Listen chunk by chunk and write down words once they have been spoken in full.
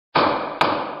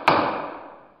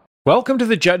Welcome to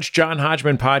the Judge John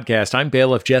Hodgman podcast. I'm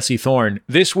bailiff Jesse Thorne.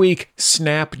 This week,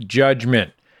 snap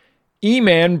judgment.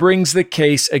 E-Man brings the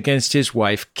case against his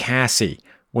wife, Cassie.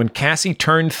 When Cassie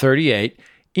turned 38,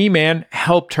 E-Man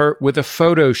helped her with a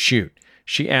photo shoot.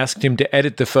 She asked him to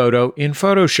edit the photo in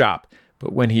Photoshop,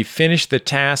 but when he finished the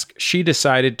task, she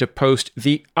decided to post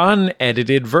the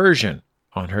unedited version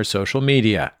on her social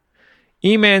media.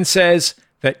 E-Man says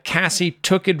that Cassie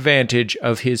took advantage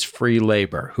of his free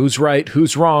labor. Who's right,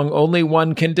 who's wrong, only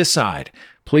one can decide.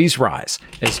 Please rise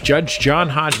as Judge John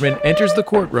Hodgman enters the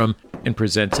courtroom and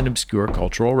presents an obscure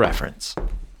cultural reference.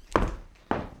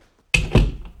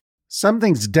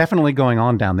 Something's definitely going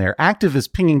on down there. Active is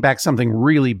pinging back something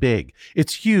really big.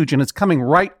 It's huge and it's coming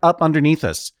right up underneath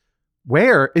us.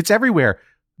 Where? It's everywhere.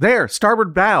 There,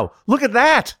 starboard bow. Look at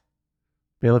that!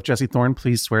 Bailiff Jesse Thorne,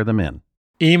 please swear them in.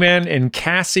 E-Man and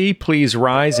Cassie, please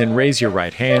rise and raise your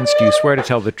right hands. Do you swear to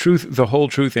tell the truth, the whole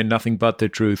truth, and nothing but the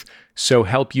truth, so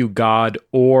help you God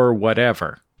or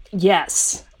whatever?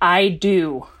 Yes, I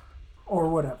do. Or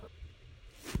whatever.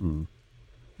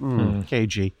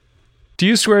 KG. Do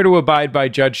you swear to abide by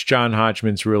Judge John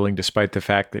Hodgman's ruling despite the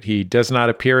fact that he does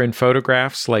not appear in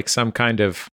photographs like some kind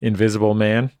of invisible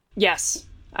man? Yes,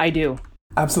 I do.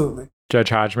 Absolutely. Judge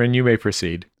Hodgman, you may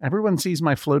proceed. Everyone sees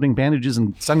my floating bandages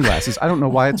and sunglasses. I don't know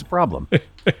why it's a problem.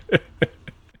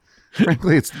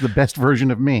 Frankly, it's the best version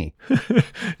of me.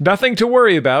 Nothing to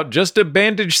worry about, just a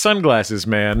bandaged sunglasses,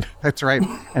 man. That's right.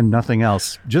 And nothing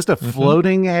else. Just a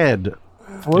floating head.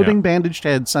 Floating bandaged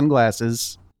head,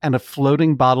 sunglasses, and a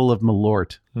floating bottle of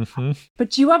Malort. But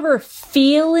do you ever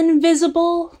feel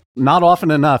invisible? Not often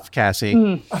enough,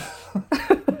 Cassie.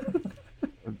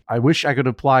 I wish I could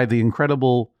apply the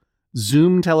incredible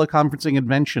Zoom teleconferencing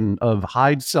invention of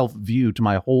hide self-view to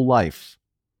my whole life.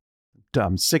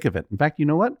 I'm sick of it. In fact, you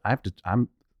know what? I'm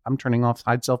turning off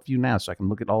hide self-view now so I can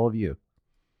look at all of you.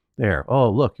 There. Oh,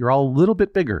 look, you're all a little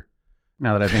bit bigger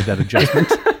now that I've made that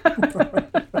adjustment.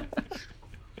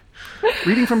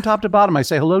 Reading from top to bottom, I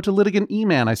say hello to litigant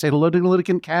E-Man. I say hello to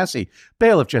litigant Cassie.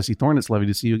 Bailiff Jesse Thorne, it's lovely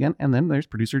to see you again. And then there's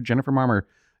producer Jennifer Marmer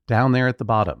down there at the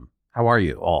bottom. How are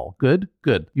you all? Good?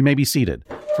 Good. You may be seated.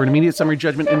 For an immediate summary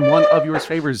judgment in one of your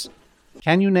favors,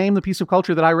 can you name the piece of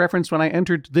culture that I referenced when I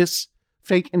entered this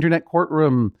fake internet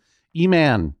courtroom?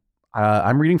 E-Man,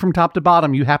 I'm reading from top to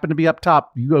bottom. You happen to be up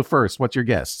top. You go first. What's your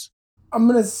guess? I'm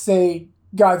going to say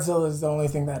Godzilla is the only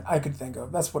thing that I could think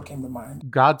of. That's what came to mind.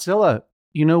 Godzilla.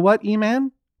 You know what,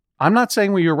 E-Man? I'm not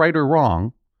saying whether you're right or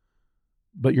wrong,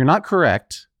 but you're not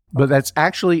correct. But that's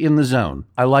actually in the zone.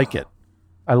 I like it.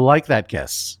 I like that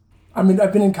guess. I mean,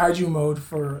 I've been in kaiju mode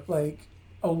for like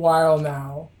a while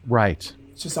now. Right.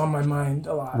 It's just on my mind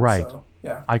a lot. Right. So,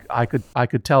 yeah. I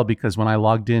could tell because when I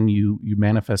logged in, you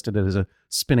manifested it as a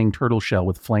spinning turtle shell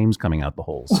with flames coming out the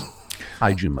holes.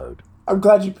 Kaiju mode. I'm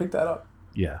glad you picked that up.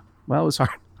 Yeah. Well, it was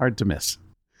hard to miss.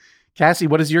 Cassie,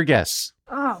 what is your guess?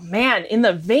 Oh, man, in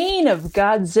the vein of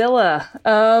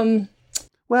Godzilla.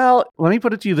 Well, let me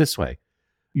put it to you this way.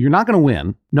 You're not going to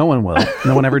win. No one will.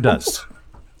 No one ever does.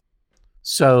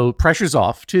 So pressure's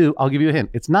off. Two, I'll give you a hint.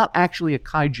 It's not actually a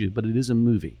kaiju, but it is a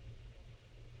movie.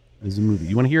 It is a movie.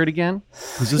 You want to hear it again?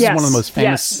 Because this is one of the most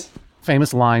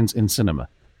famous lines in cinema.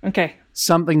 Okay.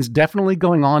 Something's definitely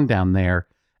going on down there.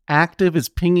 Active is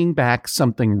pinging back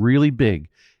something really big.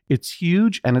 It's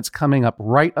huge and it's coming up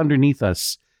right underneath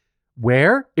us.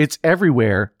 Where? It's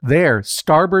everywhere. There.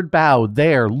 Starboard bow.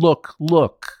 There. Look.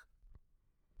 Look.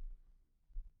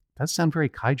 That sounds very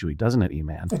kaiju-y, doesn't it,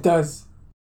 E-Man? It does.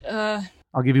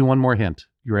 I'll give you one more hint.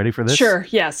 You ready for this? Sure,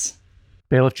 yes.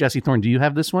 Bailiff Jesse Thorne, do you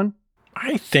have this one?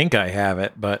 I think I have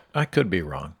it, but I could be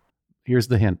wrong. Here's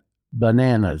the hint.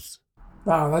 Bananas.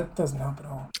 Wow, that doesn't help at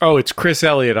all. Oh, it's Chris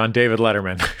Elliott on David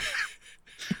Letterman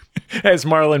as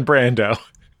Marlon Brando.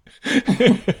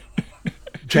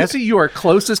 Jesse, you are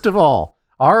closest of all.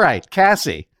 All right,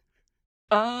 Cassie.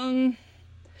 I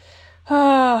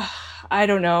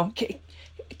don't know.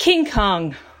 King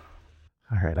Kong.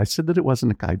 All right, I said that it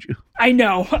wasn't a kaiju. I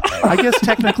know. I guess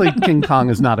technically King Kong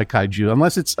is not a kaiju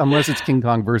unless it's King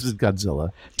Kong versus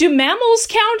Godzilla. Do mammals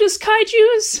count as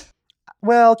kaijus?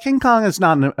 Well, King Kong is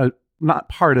not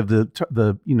part of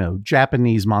the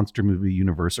Japanese monster movie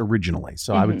universe originally.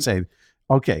 So I would say,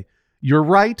 okay, you're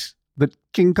right that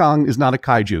King Kong is not a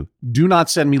kaiju. Do not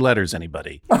send me letters,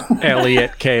 anybody.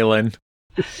 Elliot Kalin.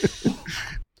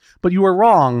 But you are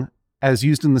wrong, as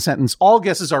used in the sentence, all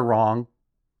guesses are wrong,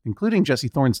 including Jesse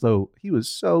Thorne's, though he was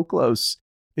so close.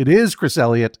 It is Chris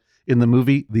Elliott in the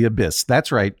movie The Abyss.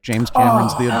 That's right, James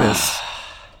Cameron's The Abyss.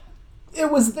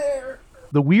 It was there.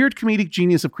 The weird comedic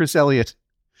genius of Chris Elliott,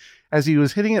 as he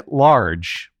was hitting it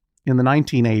large in the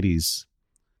 1980s,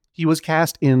 he was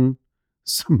cast in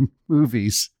some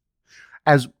movies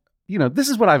as, this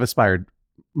is what I've aspired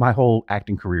my whole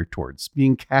acting career towards,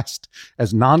 being cast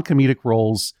as non-comedic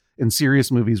roles in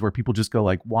serious movies where people just go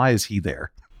like, why is he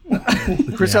there?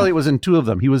 Chris Elliott was in 2 of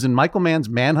them. He was in Michael Mann's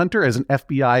Manhunter as an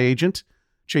FBI agent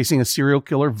chasing a serial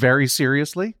killer very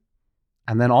seriously.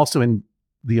 And then also in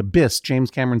The Abyss,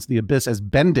 James Cameron's The Abyss, as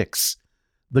Bendix,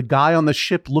 the guy on the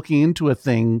ship looking into a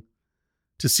thing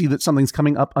to see that something's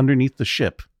coming up underneath the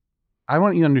ship. I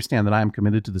want you to understand that I am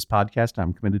committed to this podcast.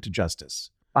 I'm committed to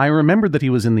justice. I remembered that he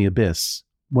was in The Abyss.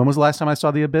 When was the last time I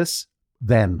saw The Abyss?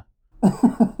 Then.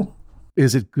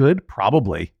 Is it good?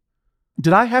 Probably.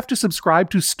 Did I have to subscribe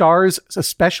to Stars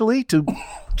especially to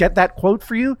get that quote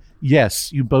for you?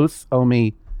 Yes, you both owe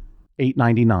me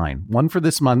 $8.99. One for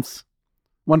this month,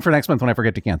 one for next month when I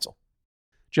forget to cancel.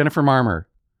 Jennifer Marmer,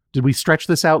 did we stretch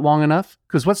this out long enough?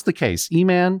 Because what's the case?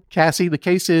 E-Man, Cassie, the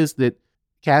case is that,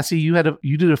 Cassie,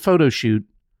 you did a photo shoot.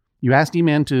 You asked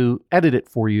E-Man to edit it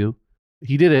for you.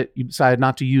 He did it. You decided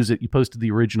not to use it. You posted the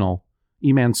original.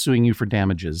 E-Man's suing you for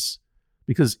damages.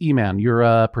 Because, E-Man, you're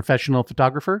a professional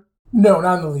photographer? No,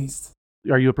 not in the least.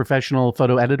 Are you a professional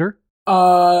photo editor?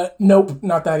 Nope,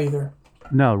 not that either.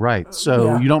 No, right.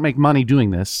 So you don't make money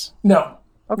doing this. No.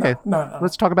 Okay. No.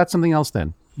 Let's talk about something else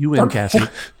then. You win, Cassie.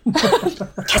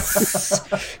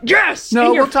 Yes. No,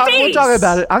 in your we'll talk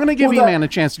about it. I'm going to give E-Man a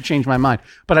chance to change my mind.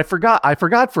 But I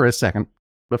forgot for a second,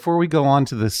 before we go on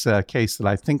to this case that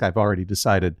I think I've already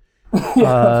decided,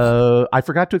 I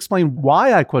forgot to explain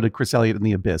why I quoted Chris Elliott in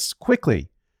The Abyss. Quickly,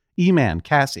 E-Man,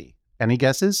 Cassie, any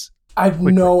guesses? I have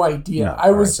no idea. No,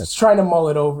 I was trying to mull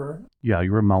it over. Yeah,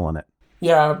 you were mulling it.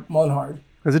 Yeah, mulling hard.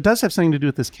 Because it does have something to do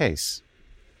with this case.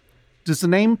 Does the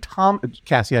name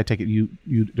Cassie, I take it you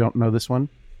don't know this one?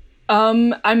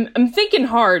 I'm thinking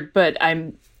hard, but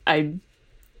I'm gonna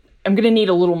need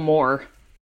a little more.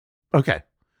 Okay.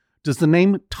 Does the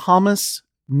name Thomas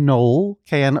Knoll,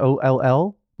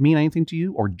 Knoll, mean anything to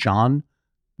you? Or John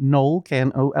Knoll,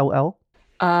 Knoll?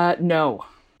 No.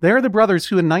 They're the brothers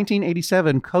who in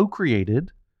 1987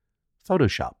 co-created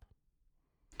Photoshop.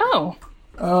 Oh.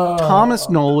 Thomas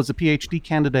Knoll was a PhD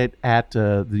candidate at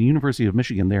the University of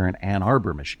Michigan there in Ann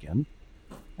Arbor, Michigan,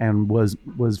 and was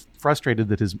frustrated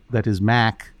that his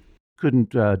Mac couldn't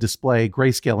display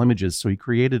grayscale images, so he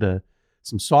created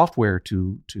some software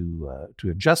to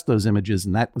adjust those images,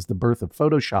 and that was the birth of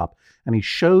Photoshop. And he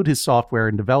showed his software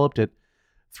and developed it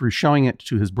through showing it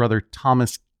to his brother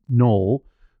Thomas Knoll,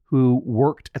 who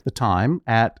worked at the time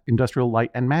at Industrial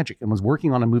Light and Magic and was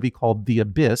working on a movie called The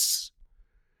Abyss,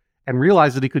 and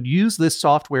realized that he could use this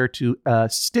software to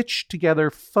stitch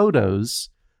together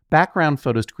background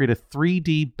photos, to create a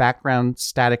 3D background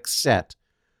static set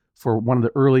for one of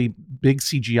the early big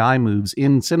CGI moves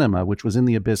in cinema, which was in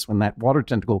The Abyss, when that water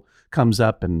tentacle comes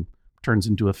up and turns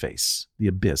into a face. The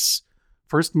Abyss.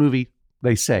 First movie,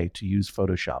 they say, to use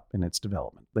Photoshop in its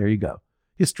development. There you go.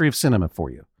 History of cinema for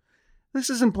you. This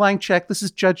isn't Blank Check. This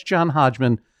is Judge John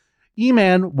Hodgman.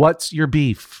 E-Man, what's your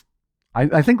beef?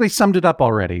 I think they summed it up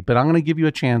already, but I'm going to give you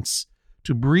a chance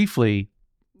to briefly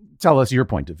tell us your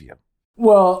point of view.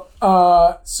 Well,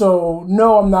 so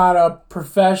no, I'm not a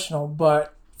professional,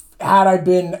 but had I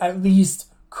been at least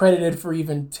credited for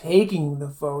even taking the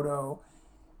photo,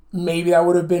 maybe that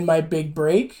would have been my big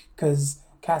break, because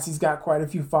Cassie's got quite a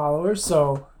few followers.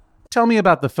 So tell me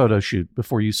about the photo shoot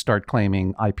before you start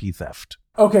claiming IP theft.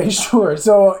 Okay, sure.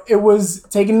 So it was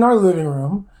taken in our living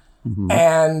room. Mm-hmm.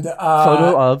 And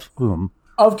photo of whom?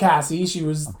 Of Cassie. She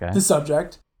was the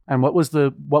subject. And what was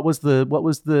the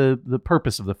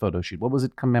purpose of the photo shoot? What was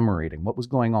it commemorating? What was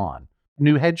going on?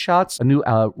 New headshots? A new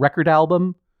record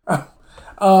album?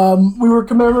 We were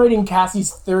commemorating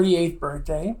Cassie's 38th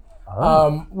birthday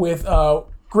with a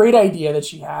great idea that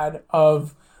she had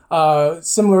of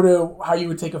similar to how you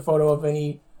would take a photo of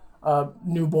any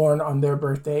newborn on their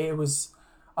birthday. It was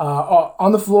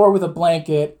on the floor with a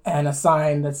blanket and a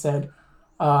sign that said,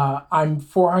 I'm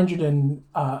 400 and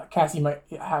Cassie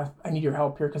I need your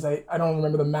help here because I don't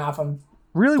remember the math on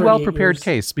really well prepared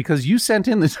case, because you sent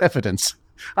in this evidence.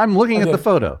 I'm looking at the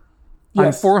photo.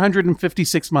 Yes. I'm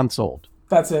 456 months old.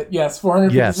 That's it. Yes.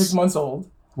 456 months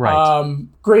old. Right.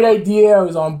 Great idea. I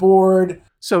was on board.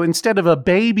 So instead of a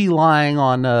baby lying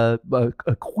on a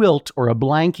quilt or a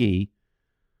blankie,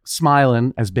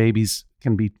 smiling, as babies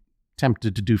can be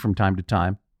tempted to do from time to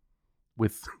time,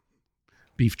 with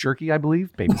beef jerky, I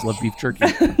believe. Babies love beef jerky.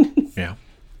 Yeah.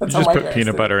 That's you just put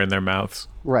peanut butter in their mouths.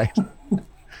 Right.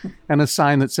 And a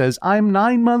sign that says, I'm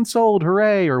 9 months old,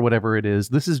 hooray, or whatever it is.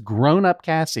 This is grown-up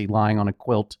Cassie lying on a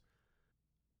quilt.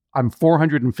 I'm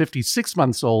 456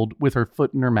 months old with her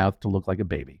foot in her mouth to look like a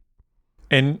baby.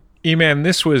 And E-Man,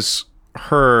 this was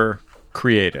her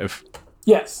creative.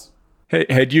 Yes.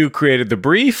 Had you created the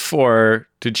brief, or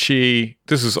did she?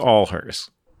 This is all hers.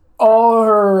 All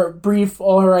her brief,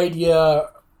 all her idea,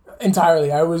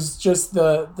 entirely. I was just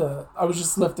I was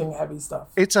just lifting heavy stuff.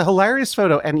 It's a hilarious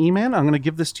photo. And E-Man, I'm going to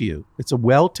give this to you. It's a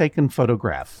well-taken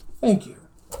photograph. Thank you.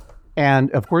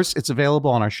 And of course, it's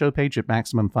available on our show page at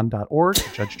MaximumFun.org, the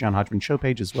Judge John Hodgman show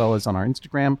page, as well as on our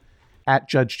Instagram at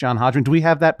Judge John Hodgman. Do we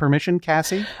have that permission,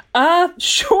 Cassie?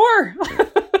 Sure.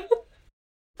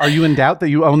 Are you in doubt that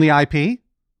you own the IP?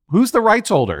 Who's the rights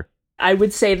holder? I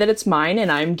would say that it's mine,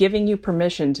 and I'm giving you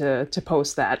permission to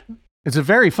post that. It's a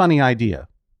very funny idea.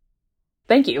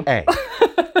 Thank you. A.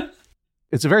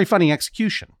 It's a very funny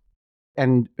execution.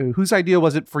 And whose idea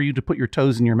was it for you to put your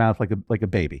toes in your mouth like a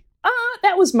baby?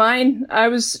 That was mine. I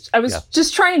was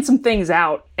just trying some things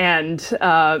out, and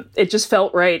it just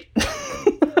felt right.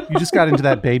 You just got into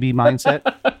that baby mindset?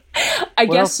 I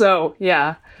guess so.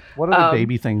 Yeah. What other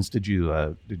baby things did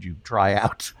you try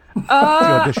out? Did you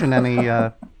audition any?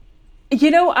 I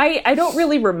don't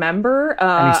really remember.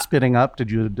 Any spitting up?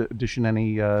 Did you audition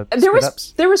any?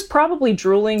 There was probably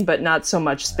drooling, but not so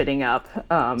much spitting up.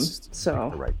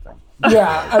 The right thing.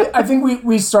 Yeah, I think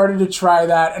we started to try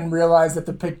that and realized that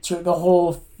the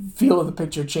whole feel of the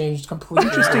picture changed completely.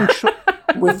 Interesting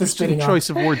with the spitting up. choice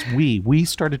of words. We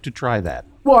started to try that.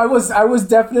 Well, I was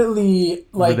definitely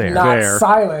not There.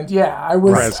 silent. Yeah, I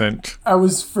was Present. I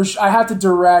was I had to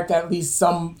direct at least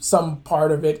some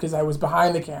part of it because I was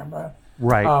behind the camera.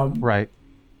 Right. Right.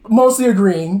 Mostly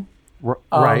agreeing.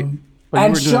 Right. But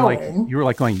and you were doing showing. you were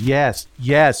like going, yes,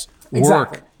 Exactly.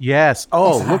 work, yes.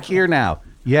 Oh, Exactly. Look here now.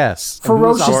 Yes. And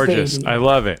Ferocious Gorgeous. baby. I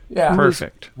love it. Yeah.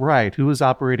 Perfect. Right. Who was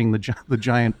operating the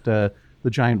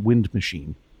giant wind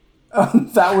machine?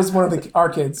 That was one of our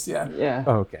kids. Yeah. Yeah.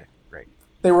 Oh, okay. Great.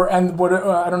 They were, and what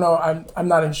I don't know. I'm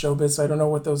not in showbiz, so I don't know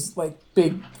what those like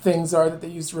big things are that they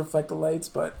use to reflect the lights.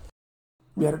 But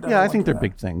we had Yeah, I think they're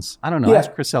big things. I don't know. Yeah.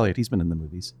 Ask Chris Elliott. He's been in the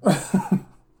movies.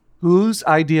 Whose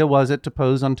idea was it to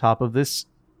pose on top of this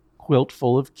quilt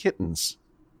full of kittens?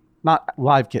 Not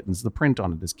live kittens. The print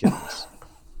on it is kittens.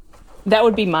 That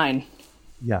would be mine.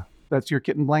 Yeah. That's your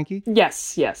kitten blankie?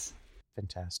 Yes.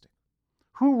 Fantastic.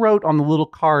 Who wrote on the little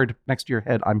card next to your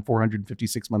head, I'm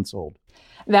 456 months old?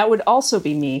 That would also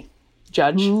be me,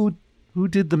 Judge. Who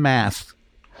did the math?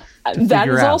 That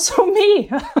figure is out? also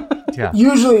me. Yeah.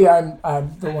 Usually, I'm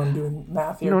the one doing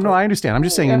math here. No, I understand. I'm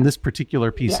just saying in this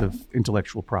particular piece Yeah. of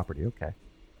intellectual property. Okay.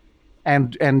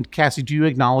 And Cassie, do you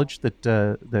acknowledge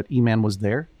that E-Man was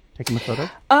there taking the photo?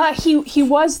 He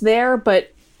was there,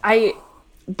 but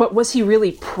was he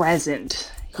really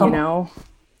present? Come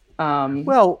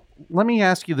Well, let me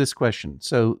ask you this question.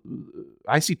 So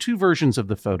I see two versions of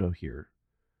the photo here.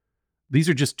 These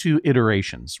are just two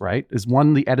iterations, right? Is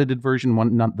one the edited version,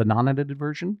 one the non-edited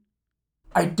version?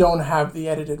 I don't have the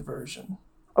edited version.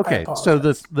 Okay, so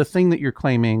the thing that you're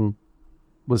claiming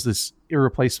was this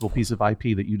irreplaceable piece of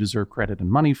IP that you deserve credit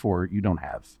and money for, you don't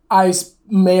have. I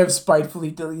may have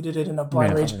spitefully deleted it in a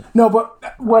blind rage. No,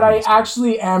 but what I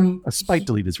actually am. A spite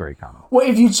delete is very common. Well,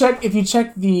 if you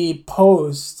check the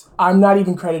post, I'm not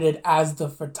even credited as the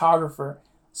photographer.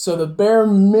 So the bare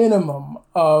minimum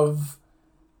of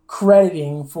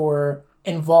crediting for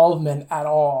involvement at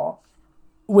all,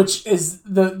 which is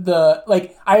the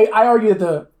like I argue that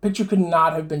the picture could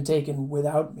not have been taken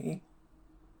without me.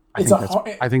 I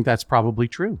think that's probably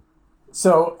true.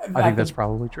 So I think that's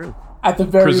probably true. At the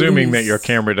very Presuming that least, your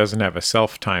camera doesn't have a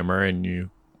self timer and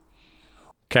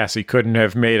Cassie couldn't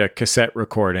have made a cassette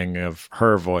recording of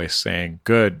her voice saying,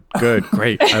 good,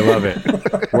 great, I love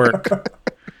it. Work.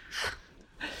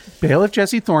 Bailiff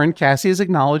Jesse Thorne, Cassie has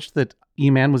acknowledged that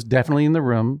E-Man was definitely in the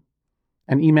room,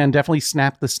 and E-Man definitely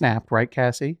snapped the snap, right,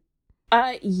 Cassie?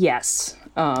 Yes.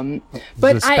 Was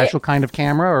But it a special kind of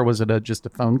camera, or was it just a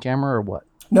phone camera, or what?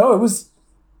 No, it was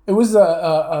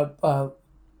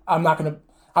I'm not gonna.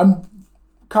 I'm.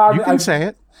 You can say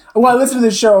it. Well, I listen to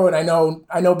this show and I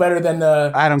know better than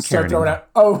I don't care throwing anymore. out.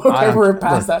 Oh, okay, we're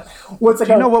past that. What's like?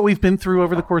 Do you know what we've been through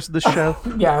over the course of this show?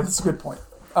 Yeah, that's a good point.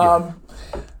 Well,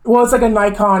 it's like a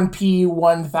Nikon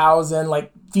P1000,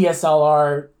 like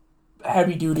DSLR,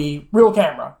 heavy duty, real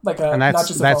camera, like not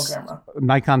just a phone camera.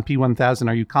 Nikon P1000.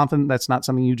 Are you confident that's not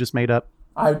something you just made up?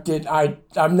 I'm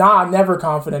never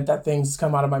confident that things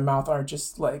come out of my mouth aren't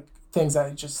just like things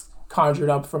I just conjured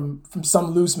up from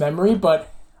some loose memory,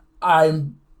 but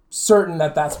I'm certain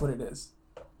that that's what it is.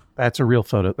 That's a real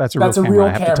photo. That's a real camera. I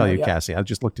have to tell you, Cassie. I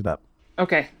just looked it up.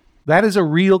 Okay. That is a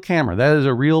real camera. That is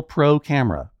a real pro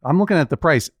camera. I'm looking at the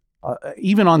price,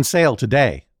 even on sale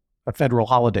today, a federal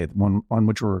holiday, the one on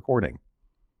which we're recording.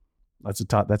 That's a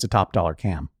top dollar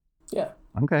cam. Yeah.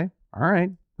 Okay. All right.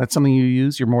 That's something you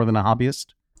use. You're more than a hobbyist.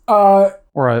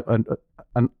 Or a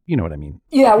you know what I mean?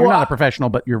 Yeah, you're not a professional,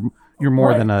 but you're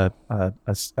more than a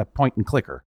point and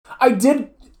clicker. I did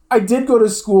go to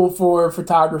school for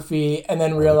photography and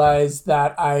then realized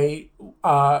that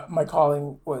my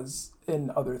calling was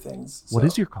in other things. So. What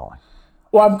is your calling?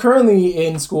 Well, I'm currently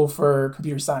in school for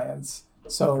computer science.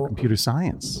 So computer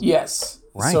science. Yes.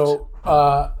 Right. So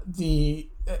the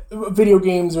video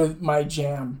games are my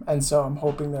jam, and so I'm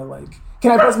hoping to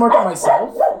can I buzz market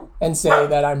myself and say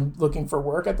that I'm looking for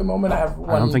work at the moment? I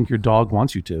don't think your dog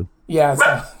wants you to. Yeah,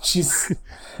 so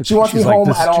she wants me home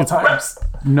at all times.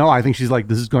 No, I think she's like,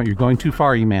 you're going too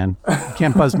far, E-Man. You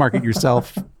can't buzz market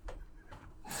yourself.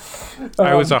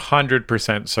 I was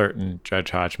 100% certain,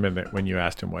 Judge Hodgman, that when you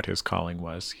asked him what his calling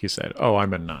was, he said, "Oh,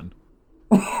 I'm a nun."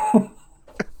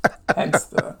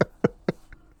 Hence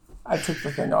I took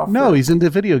the thing off. No, he's into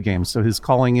video games, so his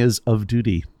calling is of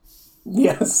duty.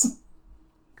 Yes.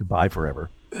 Goodbye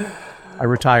forever. I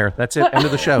retire. That's it. End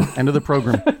of the show. End of the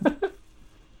program.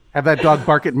 Have that dog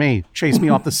bark at me. Chase me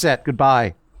off the set.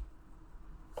 Goodbye.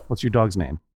 What's your dog's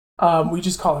name? We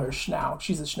just call her Schnauz.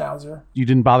 She's a Schnauzer. You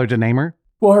didn't bother to name her?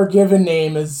 Well, her given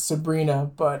name is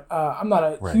Sabrina, but I'm not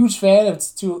a huge fan.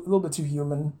 It's a little bit too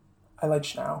human. I like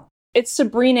Schnauz. It's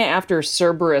Sabrina after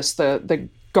Cerberus, the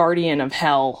guardian of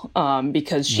hell,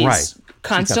 because she's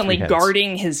constantly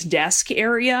guarding his desk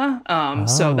area.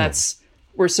 So that's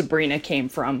where Sabrina came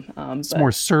from. It's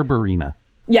more Cerberina.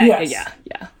 Yeah, yes.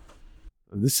 yeah.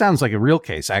 This sounds like a real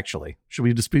case, actually. Should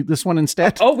we dispute this one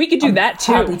instead? Oh, we could do that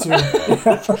too. Happy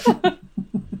to.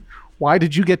 Why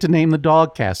did you get to name the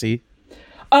dog, Cassie?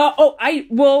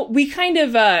 We kind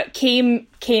of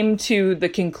came to the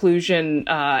conclusion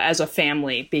as a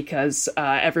family because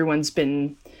everyone's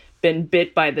been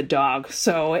bit by the dog,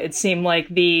 so it seemed like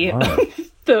the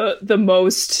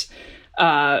most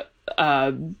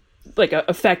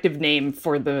effective name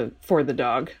for the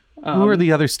dog. Who are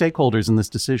the other stakeholders in this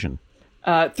decision?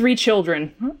 3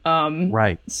 children.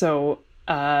 Right. So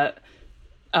I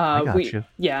got you.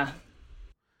 Yeah.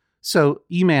 So,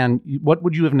 E-Man, what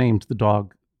would you have named the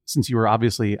dog since you were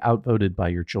obviously outvoted by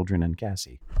your children and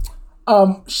Cassie?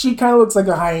 She kind of looks like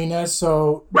a hyena,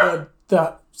 so the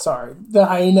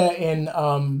hyena in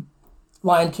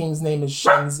Lion King's name is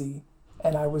Shenzi,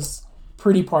 and I was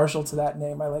pretty partial to that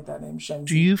name. I like that name, Shenzi.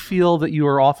 Do you feel that you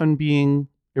are often being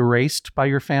erased by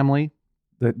your family?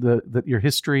 That your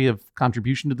history of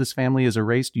contribution to this family is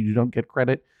erased? You don't get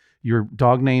credit? Your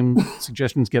dog name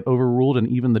suggestions get overruled, and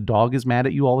even the dog is mad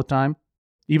at you all the time?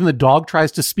 Even the dog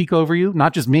tries to speak over you,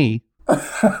 not just me.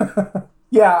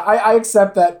 Yeah, I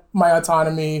accept that my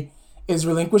autonomy is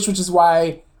relinquished, which is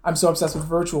why I'm so obsessed with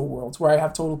virtual worlds, where I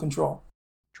have total control.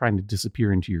 Trying to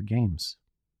disappear into your games.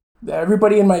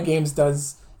 Everybody in my games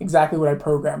does exactly what I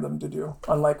program them to do,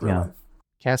 unlike real life.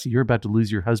 Cassie, you're about to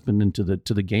lose your husband into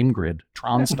the game grid,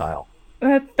 Tron style.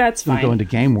 That's fine. Go into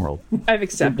game world. I've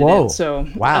accepted it. So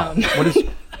wow.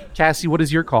 Cassie? What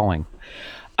is your calling?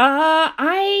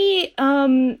 I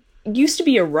used to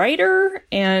be a writer,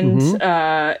 and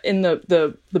in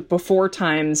the before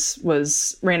times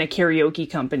ran a karaoke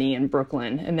company in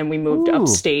Brooklyn, and then we moved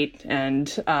upstate,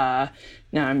 and now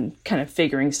I'm kind of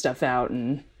figuring stuff out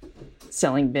and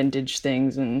selling vintage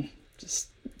things and just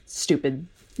stupid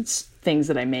things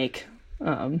that I make.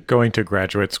 Going to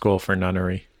graduate school for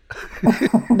nunnery.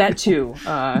 That too.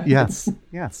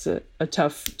 It's a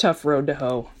tough road to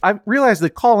hoe. I realize that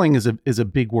calling is a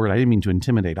big word. I didn't mean to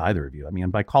intimidate either of you. I mean,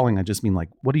 by calling, I just mean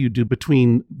what do you do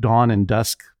between dawn and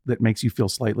dusk that makes you feel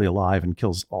slightly alive and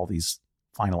kills all these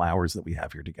final hours that we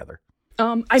have here together?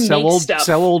 I make stuff.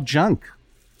 Sell old junk.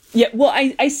 Yeah, well,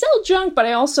 I sell junk, but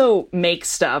I also make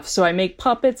stuff. So I make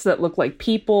puppets that look like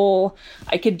people.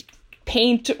 I could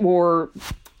paint or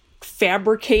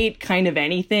fabricate kind of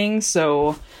anything.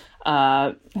 So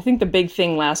I think the big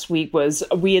thing last week was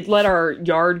we had let our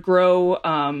yard grow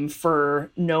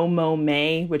for No Mow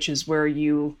May, which is where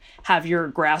you have your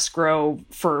grass grow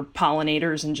for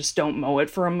pollinators and just don't mow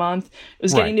it for a month. It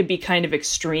was getting to be kind of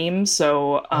extreme.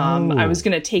 So I was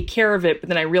going to take care of it, but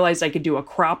then I realized I could do a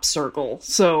crop circle.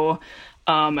 So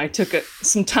I took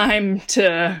some time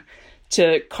to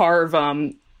carve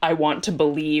I want to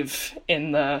believe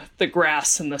in the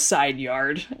grass in the side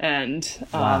yard. And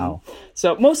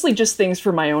so mostly just things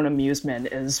for my own amusement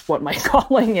is what my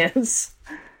calling is.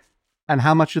 And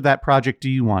how much of that project do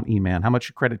you want, E-Man? How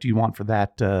much credit do you want for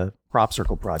that crop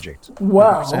circle project?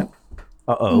 Well,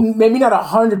 maybe not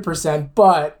 100%,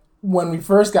 but when we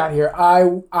first got here,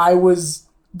 I was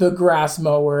the grass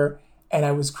mower, and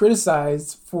I was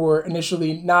criticized for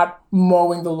initially not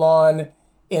mowing the lawn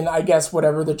in, I guess,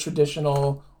 whatever the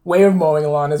traditional way of mowing a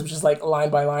lawn is, which is like line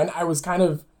by line. I was kind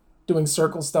of doing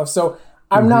circle stuff. So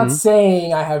I'm not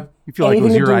saying I have You feel like it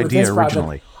anything was to your do with idea this project.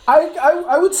 originally.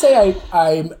 I would say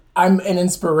I'm an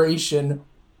inspiration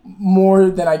more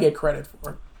than I get credit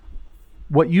for.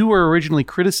 What you were originally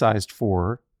criticized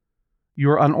for,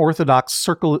 your unorthodox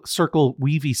circle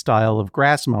weavy style of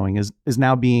grass mowing is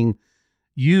now being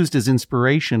used as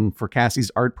inspiration for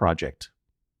Cassie's art project.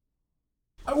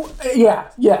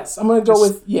 Yes. I'm going to go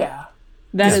with, yeah.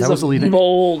 That is a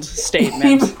bold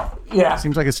statement. Yeah.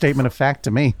 Seems like a statement of fact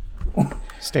to me.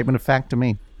 Statement of fact to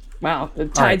me. Wow, the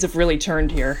tides have really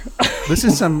turned here. This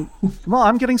is I'm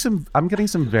getting some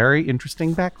very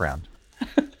interesting background.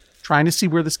 Trying to see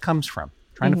where this comes from.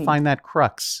 Trying to find that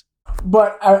crux.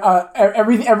 But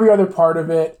every other part of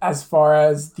it, as far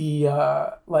as the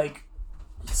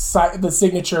the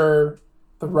signature,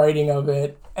 the writing of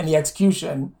it, and the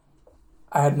execution,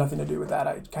 I had nothing to do with that.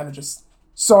 I kind of just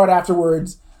saw it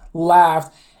afterwards,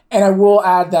 laughed, and I will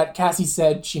add that Cassie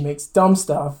said she makes dumb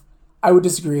stuff. I would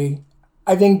disagree.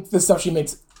 I think the stuff she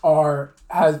makes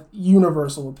has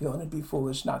universal appeal, and it'd be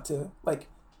foolish not to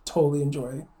totally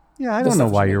enjoy. Yeah, I don't know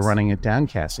why you're running it down,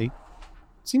 Cassie.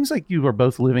 Seems like you are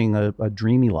both living a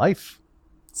dreamy life.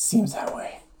 Seems that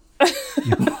way.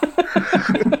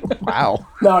 Wow.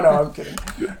 No, I'm kidding.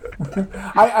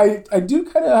 I do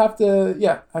kind of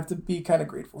have to be kind of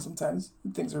grateful sometimes.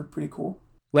 Things are pretty cool.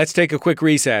 Let's take a quick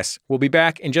recess. We'll be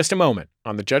back in just a moment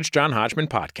on the Judge John Hodgman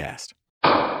podcast.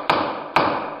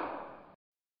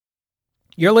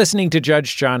 You're listening to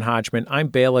Judge John Hodgman. I'm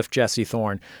bailiff Jesse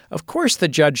Thorne. Of course, the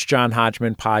Judge John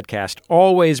Hodgman podcast,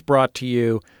 always brought to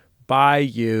you by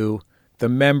you, the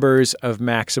members of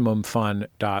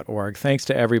MaximumFun.org. Thanks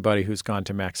to everybody who's gone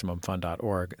to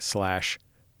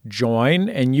MaximumFun.org/join,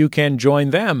 and you can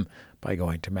join them by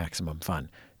going to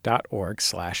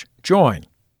MaximumFun.org/join.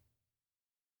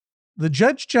 The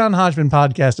Judge John Hodgman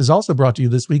podcast is also brought to you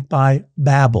this week by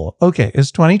Babbel. Okay,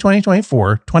 it's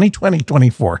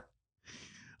 2020-24.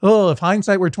 Oh, if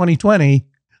hindsight were 2020,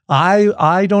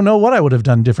 I don't know what I would have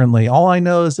done differently. All I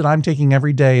know is that I'm taking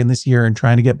every day in this year and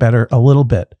trying to get better a little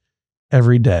bit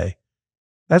every day.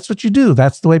 That's what you do.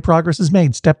 That's the way progress is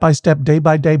made, step by step, day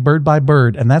by day, bird by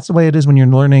bird. And that's the way it is when you're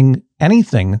learning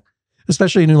anything,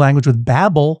 especially a new language with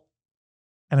Babbel.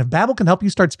 And if Babbel can help you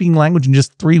start speaking language in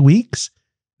just 3 weeks,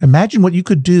 imagine what you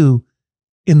could do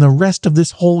in the rest of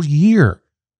this whole year.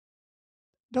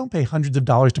 Don't pay hundreds of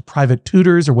dollars to private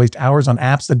tutors or waste hours on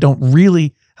apps that don't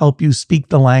really help you speak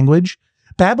the language.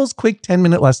 Babbel's quick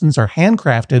 10-minute lessons are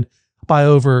handcrafted by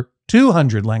over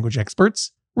 200 language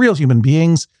experts, real human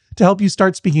beings, to help you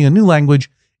start speaking a new language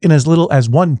in as little as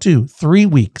 1, 2, 3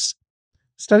 weeks.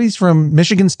 Studies from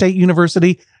Michigan State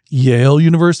University, Yale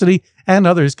University, and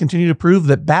others continue to prove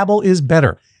that Babbel is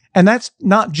better. And that's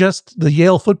not just the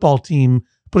Yale football team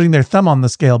putting their thumb on the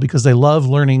scale because they love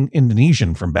learning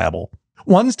Indonesian from Babbel.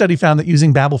 One study found that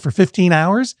using Babbel for 15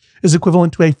 hours is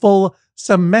equivalent to a full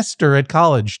semester at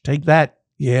college. Take that,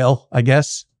 Yale, I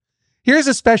guess. Here's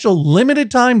a special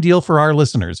limited time deal for our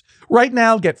listeners. Right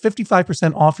now, get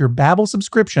 55% off your Babbel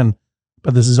subscription,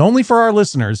 but this is only for our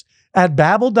listeners at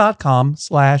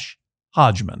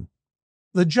babbel.com/Hodgman.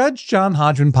 The Judge John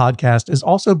Hodgman podcast is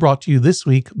also brought to you this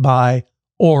week by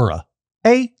Aura.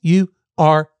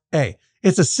 A-U-R-A.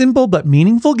 It's a simple but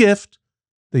meaningful gift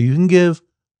that you can give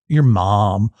your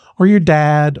mom or your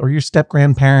dad or your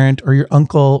step-grandparent or your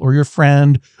uncle or your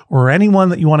friend or anyone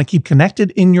that you want to keep connected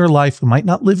in your life who might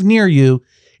not live near you.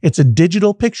 It's a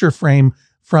digital picture frame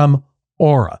from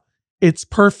Aura. It's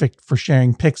perfect for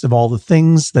sharing pics of all the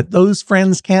things that those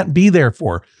friends can't be there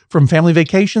for, from family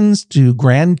vacations to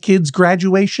grandkids'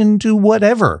 graduation to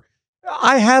whatever.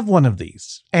 I have one of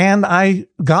these, and I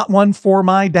got one for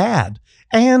my dad,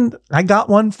 and I got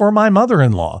one for my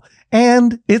mother-in-law,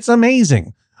 and it's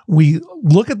amazing. We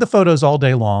look at the photos all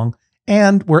day long,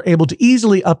 and we're able to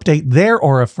easily update their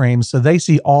Aura frames so they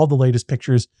see all the latest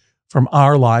pictures from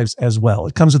our lives as well.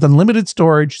 It comes with unlimited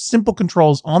storage, simple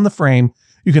controls on the frame.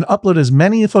 You can upload as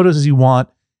many photos as you want,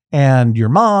 and your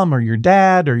mom or your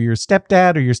dad or your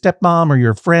stepdad or your stepmom or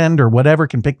your friend or whatever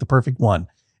can pick the perfect one.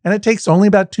 And it takes only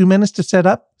about 2 minutes to set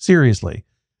up. Seriously.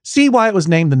 See why it was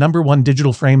named the #1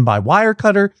 digital frame by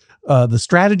Wirecutter, The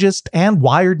Strategist, and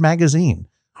Wired Magazine.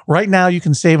 Right now, you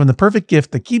can save on the perfect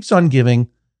gift that keeps on giving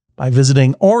by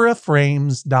visiting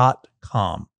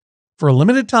auraframes.com. For a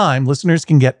limited time, listeners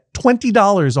can get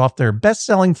 $20 off their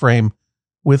best-selling frame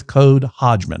with code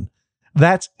Hodgman.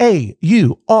 That's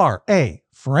AURA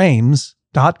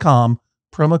frames.com,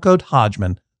 promo code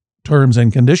Hodgman. Terms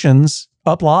and conditions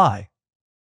apply.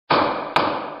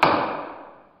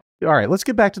 All right, let's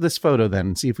get back to this photo then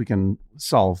and see if we can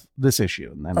solve this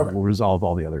issue, and then we'll resolve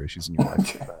all the other issues in your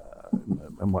life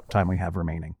and what time we have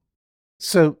remaining.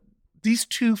 So these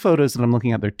two photos that I'm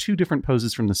looking at, they're two different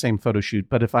poses from the same photo shoot.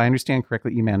 But if I understand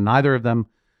correctly, E-Man, neither of them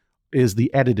is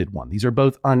the edited one. These are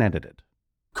both unedited.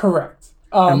 Correct.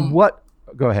 And what?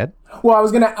 Go ahead. Well,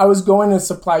 I was going to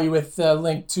supply you with the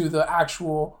link to the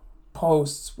actual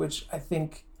posts, which I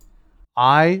think.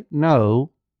 I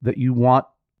know that you want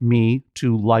me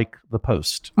to like the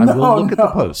post. I will look at the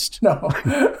post. No.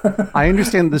 I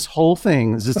understand this whole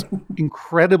thing is this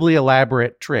incredibly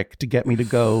elaborate trick to get me to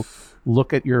go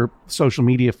look at your social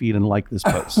media feed and like this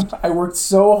post. I worked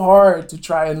so hard to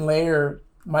try and layer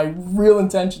my real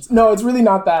intentions. No, it's really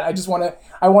not that.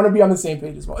 I want to be on the same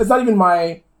page as well. It's not even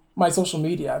my social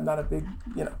media. I'm not a big,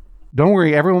 Don't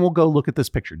worry. Everyone will go look at this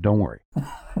picture. Don't worry.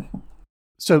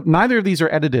 So neither of these are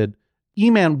edited.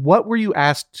 E-Man, what were you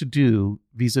asked to do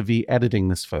vis-a-vis editing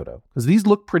this photo? Because these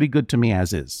look pretty good to me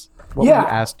as is. What were you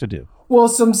asked to do? Well,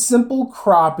 some simple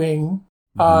cropping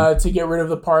to get rid of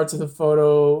the parts of the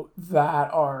photo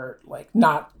that are like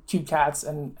not cute cats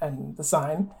and the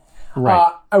sign.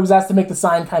 Right. I was asked to make the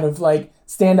sign kind of like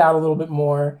stand out a little bit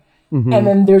more. Mm-hmm. And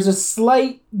then there's a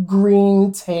slight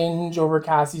green tinge over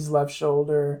Cassie's left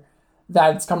shoulder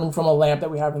that's coming from a lamp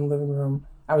that we have in the living room.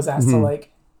 I was asked to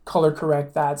like color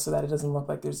correct that so that it doesn't look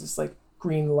like there's this like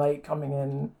green light coming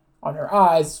in on her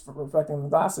eyes for reflecting the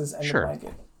glasses and the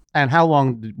blanket. And how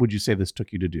long would you say this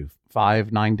took you to do?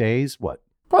 5, 9 days? What?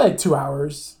 Probably like 2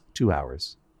 hours. 2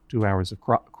 hours. 2 hours of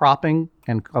cropping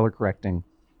and color correcting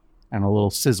and a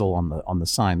little sizzle on the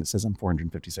sign that says I'm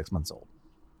 456 months old.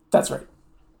 That's right.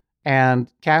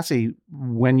 And Cassie,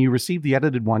 when you received the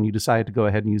edited one, you decided to go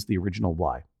ahead and use the original.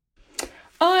 Why?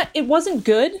 It wasn't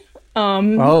good.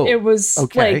 It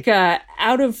was like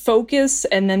out of focus,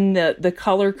 and then the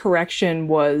color correction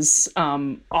was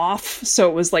off, so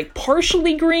it was like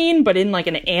partially green, but in like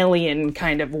an alien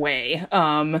kind of way.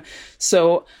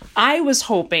 So I was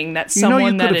hoping that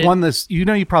someone you could have won this.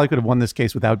 You probably could have won this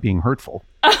case without being hurtful.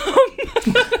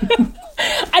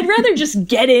 I'd rather just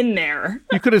get in there.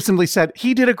 You could have simply said,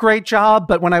 he did a great job,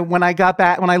 but when I got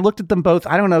back, when I looked at them both,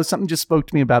 I don't know, something just spoke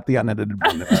to me about the unedited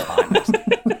one. It was fine.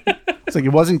 It's like,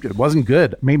 it wasn't good. It wasn't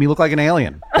good. It made me look like an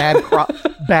alien.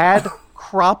 Bad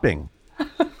cropping.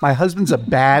 My husband's a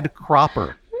bad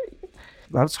cropper.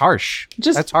 That's harsh.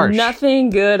 That's harsh. Nothing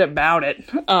good about it.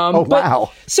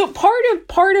 Wow. So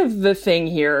part of the thing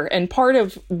here, and part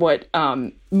of what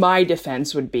my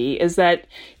defense would be, is that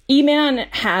E-Man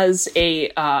has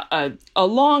a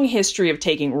long history of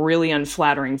taking really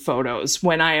unflattering photos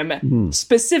when I am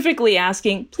specifically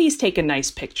asking, please take a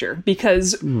nice picture,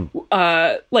 because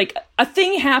like a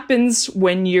thing happens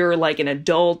when you're like an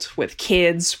adult with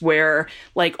kids where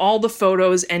like all the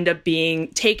photos end up being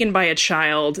taken by a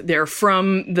child. They're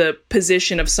from the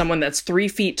position of someone that's 3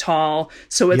 feet tall.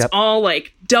 So it's all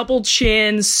like double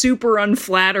chin, super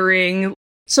unflattering.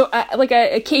 So I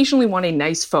occasionally want a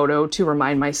nice photo to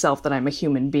remind myself that I'm a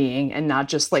human being and not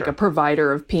just like a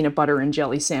provider of peanut butter and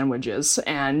jelly sandwiches.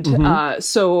 And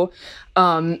so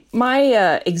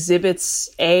my exhibits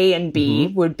A and B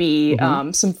would be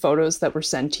some photos that were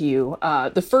sent to you.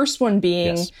 The first one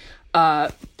being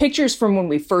pictures from when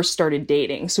we first started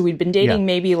dating. So we'd been dating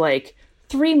maybe like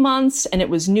 3 months, and it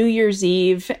was New Year's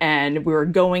Eve, and we were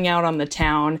going out on the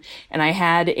town, and I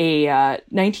had a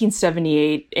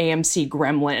 1978 AMC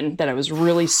Gremlin that I was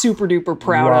really super duper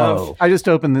proud of. I just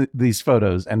opened these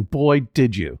photos, and boy,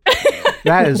 did you.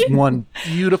 That is one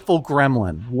beautiful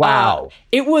Gremlin. Wow.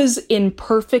 It was in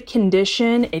perfect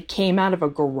condition. It came out of a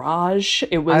garage.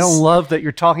 It was. I don't love that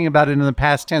you're talking about it in the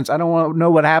past tense. I don't want to know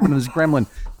what happened to this Gremlin.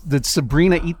 Did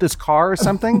Sabrina eat this car or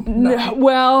something? No,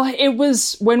 well, it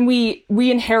was when we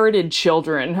inherited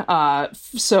children.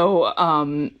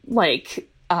 When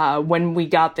we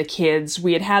got the kids,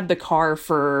 we had the car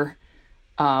for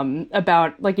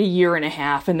about like a year and a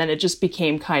half, and then it just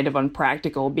became kind of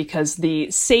unpractical because the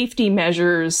safety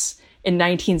measures in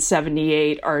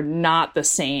 1978 are not the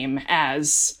same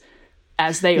as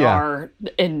they are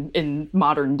in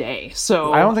modern day.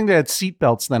 So I don't think they had seat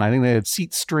belts then. I think they had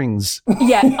seat strings.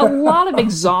 Yeah, a lot of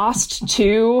exhaust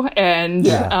too, and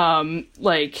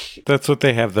that's what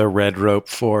they have the red rope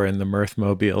for in the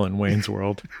Mirthmobile in Wayne's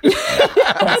World.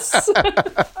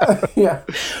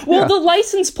 Well, the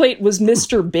license plate was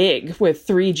Mr. Big with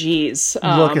 3 G's.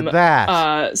 Look at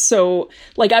that. So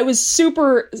like I was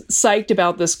super psyched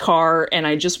about this car, and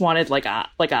I just wanted like a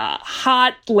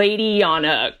hot lady on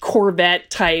a Corvette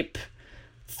type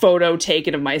photo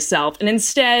taken of myself. And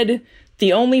instead,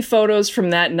 the only photos from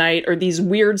that night are these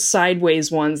weird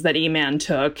sideways ones that E-Man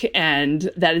took,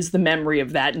 and that is the memory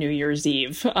of that New Year's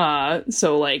Eve.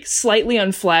 So like slightly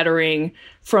unflattering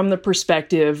from the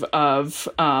perspective of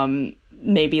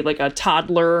maybe like a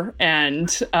toddler and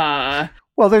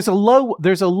Well, there's a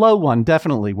low one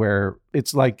definitely where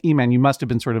it's like, E-Man, you must have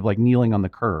been sort of like kneeling on the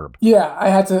curb. Yeah, I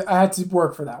had to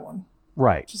work for that one.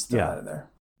 Right. Just throw that in there.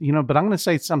 But I'm going to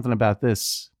say something about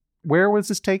this. Where was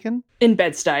this taken? In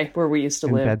Bed-Stuy, where we used to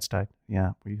live. In Bed-Stuy.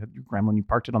 Yeah. Where you had your gremlin, you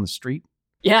parked it on the street.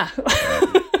 Yeah.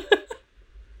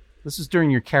 This is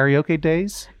during your karaoke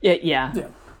days? Yeah.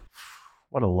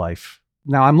 What a life.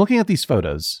 Now I'm looking at these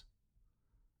photos.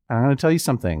 And I'm going to tell you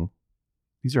something.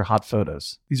 These are hot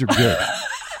photos. These are good.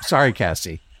 Sorry,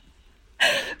 Cassie.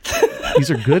 These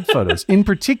are good photos. In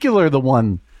particular, the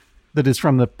one that is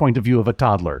from the point of view of a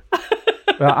toddler.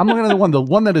 I'm looking at the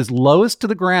one that is lowest to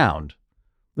the ground.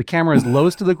 The camera is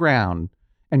lowest to the ground.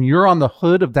 And you're on the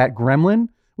hood of that gremlin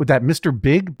with that Mr.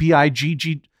 Big,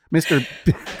 B-I-G-G, Mr.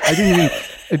 B- I didn't even,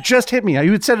 it just hit me.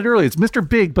 You had said it earlier. It's Mr.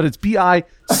 Big, but it's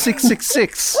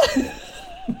B-I-666.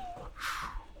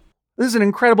 This is an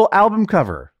incredible album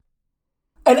cover.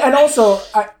 And also,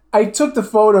 I took the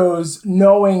photos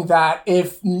knowing that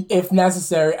if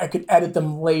necessary, I could edit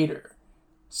them later.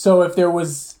 So if there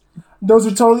was, those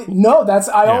are totally that's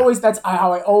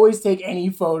how I always take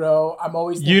any photo. I'm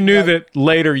always you knew that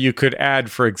later you could add,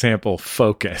 for example,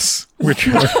 focus, which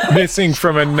you're missing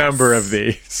from a number of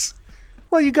these.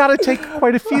 Well, you got to take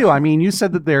quite a few. I mean, you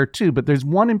said that there are two, but there's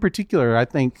one in particular. I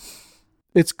think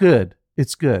it's good.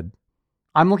 It's good.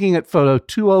 I'm looking at photo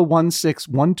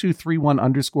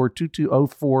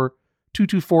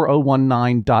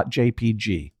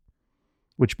 2016-1234-2204-224019.jpg,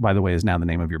 which, by the way, is now the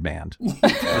name of your band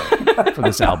for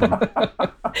this album.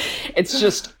 It's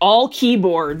just all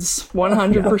keyboards,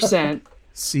 100%.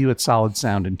 See you at Solid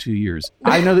Sound in 2 years.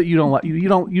 I know that you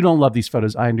don't love these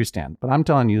photos. I understand, but I'm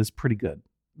telling you, it's pretty good.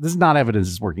 This is not evidence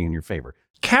it's working in your favor.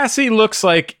 Cassie looks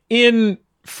like in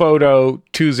photo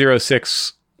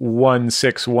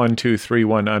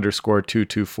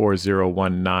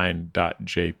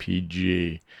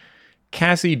 206-1231_224019.jpg.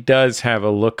 Cassie does have a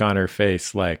look on her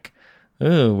face like,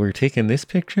 oh, we're taking this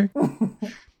picture?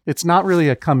 It's not really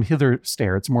a come hither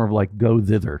stare. It's more of like go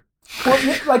thither.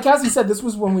 Well, like Cassie said, this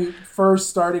was when we first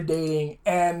started dating,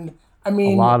 and I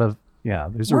mean,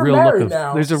 there's a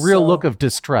real look of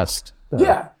distrust.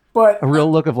 Yeah, but a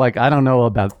real look of like, I don't know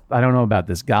about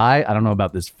this guy. I don't know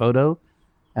about this photo.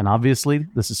 And obviously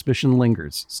the suspicion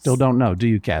lingers. Still don't know, do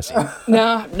you, Cassie?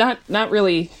 No, not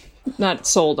really. Not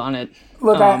sold on it.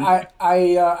 Look,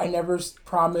 I never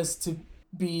promised to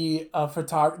be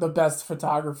the best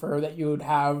photographer that you would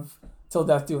have till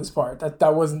death do us part.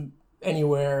 That wasn't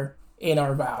anywhere in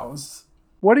our vows.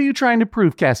 What are you trying to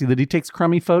prove, Cassie? That he takes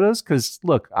crummy photos? Because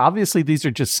look, obviously these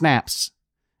are just snaps.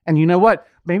 And you know what?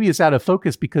 Maybe it's out of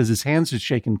focus because his hands are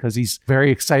shaking because he's very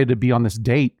excited to be on this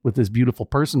date with this beautiful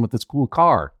person with this cool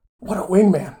car. What a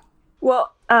wingman.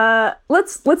 Well,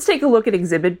 let's take a look at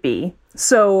Exhibit B.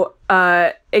 So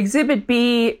Exhibit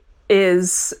B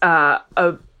is a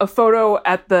photo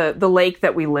at the lake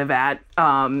that we live at,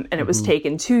 and it was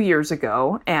taken 2 years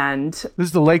ago. And this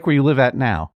is the lake where you live at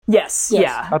now? Yes.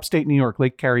 Yeah. Upstate New York,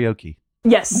 Lake Karaoke.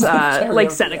 Yes,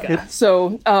 Lake Seneca.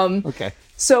 So, okay.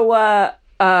 So,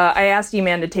 I asked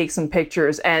E-Man to take some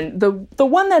pictures, and the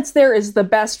one that's there is the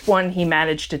best one he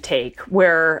managed to take,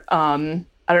 where, I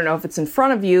don't know if it's in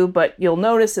front of you, but you'll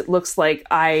notice it looks like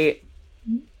I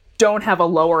don't have a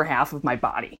lower half of my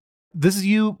body. This is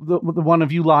you, the one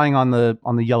of you lying on the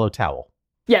yellow towel.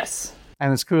 Yes.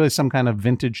 And it's clearly some kind of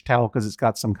vintage towel because it's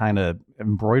got some kind of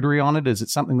embroidery on it. Is it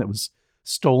something that was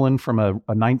stolen from a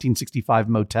 1965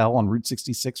 motel on Route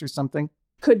 66 or something?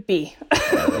 Could be.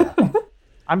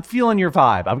 I'm feeling your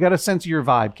vibe. I've got a sense of your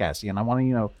vibe, Cassie, and I want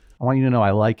you to know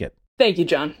I like it. Thank you,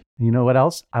 John. You know what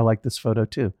else? I like this photo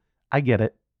too. I get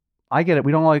it.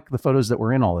 We don't like the photos that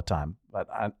we're in all the time, but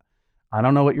I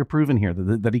don't know what you're proving here.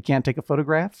 That he can't take a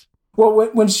photograph? Well,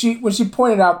 when she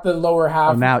pointed out the lower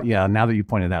half. Oh, now that you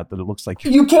pointed out that it looks like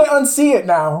you can't unsee it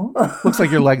now. Looks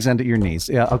like your legs end at your knees.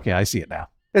 Yeah, okay, I see it now.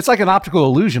 It's like an optical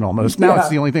illusion almost. Now it's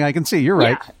the only thing I can see. You're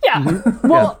right. Yeah. Mm-hmm.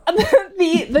 Well,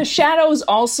 the shadows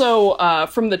also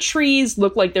from the trees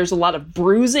look like there's a lot of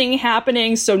bruising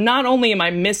happening. So not only am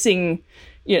I missing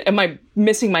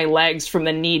my legs from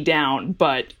the knee down,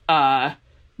 but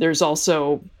there's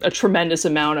also a tremendous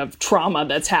amount of trauma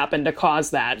that's happened to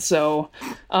cause that. So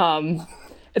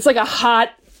it's like a hot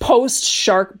post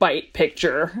shark bite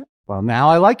picture. Well, now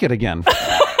I like it again.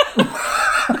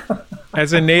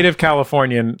 As a native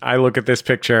Californian, I look at this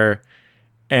picture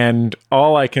and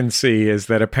all I can see is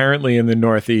that apparently in the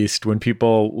Northeast, when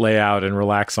people lay out and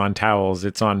relax on towels,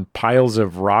 it's on piles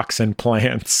of rocks and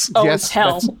plants. Oh, yes,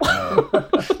 hell.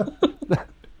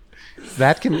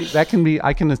 That can be,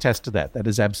 I can attest to that. That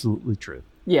is absolutely true.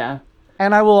 Yeah.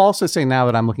 And I will also say now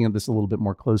that I'm looking at this a little bit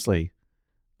more closely,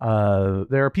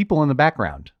 There are people in the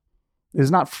background. It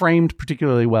is not framed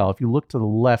particularly well. If you look to the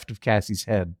left of Cassie's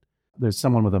head, there's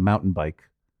someone with a mountain bike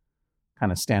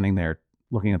kind of standing there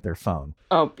looking at their phone.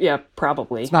 Oh, yeah,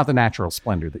 probably. It's not the natural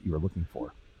splendor that you were looking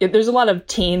for. Yeah, there's a lot of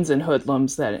teens and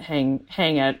hoodlums that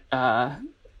hang at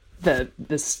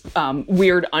this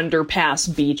weird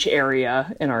underpass beach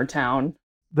area in our town.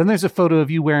 Then there's a photo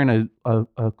of you wearing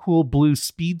a cool blue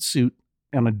speed suit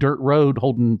on a dirt road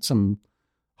holding some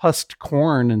husked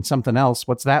corn and something else.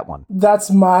 What's that one?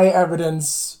 That's my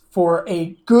evidence for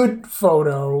a good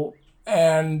photo.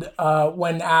 And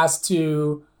when asked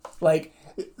to, like,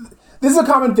 this is a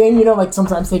common thing, you know, like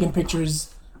sometimes taking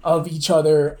pictures of each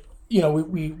other, you know,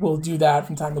 we will do that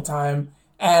from time to time.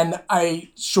 And I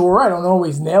don't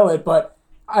always nail it, but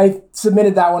I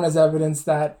submitted that one as evidence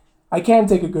that I can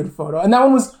take a good photo. And that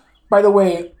one was, by the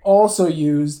way, also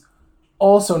used,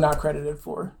 also not credited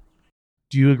for.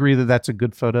 Do you agree that that's a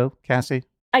good photo, Cassie?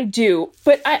 I do,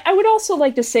 but I would also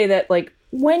like to say that, like,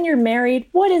 when you're married,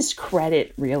 what is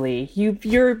credit really?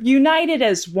 You're united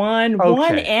as one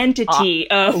entity.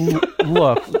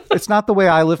 Look, it's not the way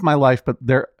I live my life, but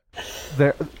there,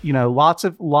 you know, lots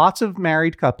of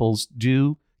married couples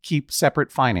do keep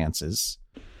separate finances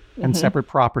and separate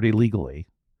property legally.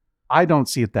 I don't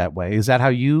see it that way. Is that how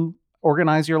you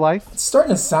organize your life? It's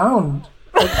starting to sound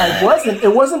like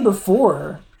it wasn't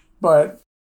before, but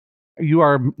you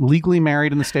are legally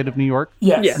married in the state of New York?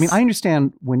 Yes. I mean, I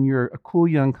understand when you're a cool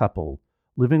young couple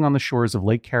living on the shores of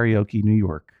Lake Karaoke, New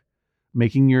York,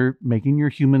 making your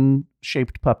human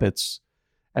shaped puppets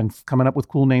and coming up with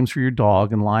cool names for your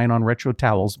dog and lying on retro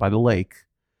towels by the lake,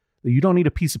 that you don't need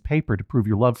a piece of paper to prove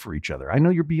your love for each other. I know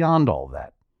you're beyond all of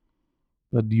that.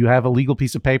 But do you have a legal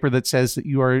piece of paper that says that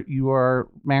you are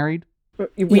married?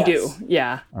 We do,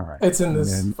 yeah. All right. It's in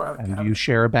this and file. And do you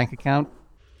share a bank account?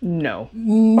 No.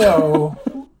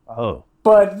 Oh.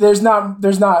 But there's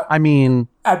not. I mean,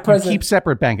 at present, you keep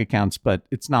separate bank accounts, but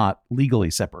it's not legally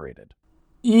separated.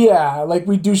 Yeah, like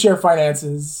we do share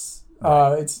finances.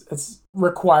 It's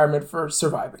requirement for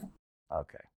surviving.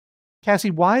 Okay.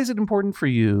 Cassie, why is it important for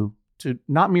you to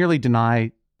not merely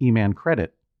deny E-Man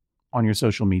credit on your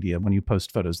social media when you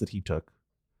post photos that he took,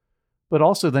 but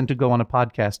also then to go on a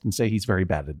podcast and say he's very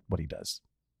bad at what he does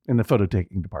in the photo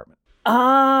taking department?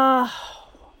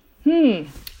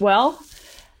 Well,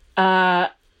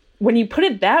 when you put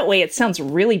it that way, it sounds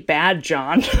really bad,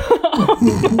 John.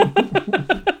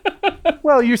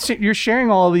 Well, you're sharing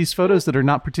all of these photos that are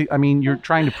not particular. I mean, you're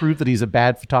trying to prove that he's a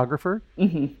bad photographer.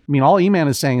 Mm-hmm. I mean, all E-Man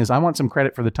is saying is, I want some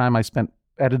credit for the time I spent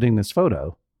editing this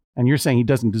photo. And you're saying he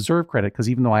doesn't deserve credit because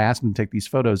even though I asked him to take these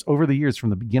photos over the years from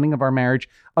the beginning of our marriage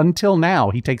until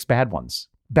now, he takes bad ones.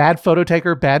 Bad photo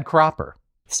taker, bad cropper.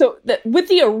 So with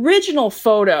the original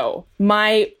photo,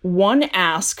 my one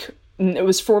ask, and it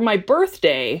was for my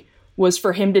birthday, was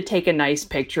for him to take a nice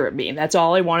picture of me. That's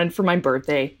all I wanted for my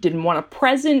birthday. Didn't want a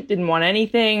present, didn't want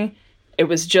anything. It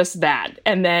was just that.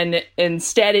 And then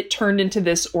instead it turned into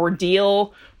this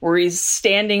ordeal where he's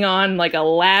standing on like a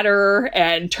ladder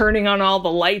and turning on all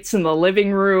the lights in the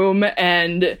living room,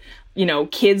 and, you know,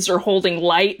 kids are holding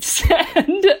lights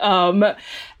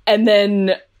and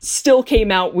then still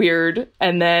came out weird.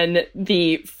 And then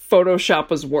the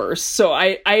Photoshop was worse. So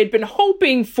I had been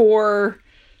hoping for,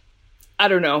 I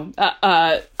don't know.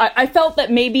 I felt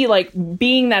that maybe, like,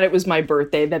 being that it was my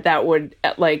birthday, that would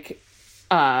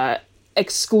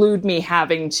exclude me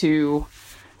having to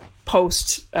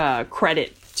post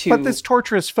credit to. But this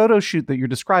torturous photo shoot that you're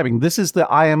describing, this is the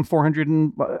I am 400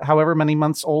 and however many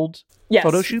months old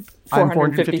photo shoot? I am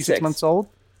 456 months old.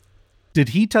 Did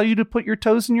he tell you to put your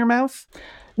toes in your mouth?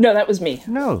 No, that was me.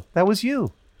 No, that was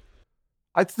you.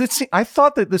 I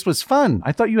thought that this was fun.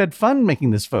 I thought you had fun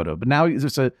making this photo, but now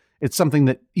it's something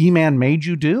that E-Man made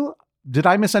you do? Did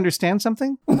I misunderstand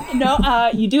something? No,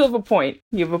 you do have a point.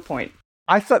 You have a point.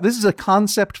 I thought this is a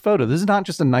concept photo. This is not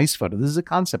just a nice photo. This is a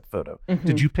concept photo. Mm-hmm.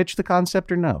 Did you pitch the concept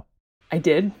or no? I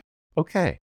did.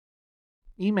 Okay.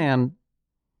 E-Man,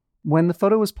 when the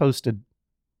photo was posted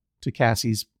to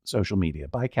Cassie's social media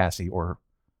by Cassie or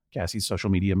Cassie's social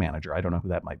media manager, I don't know who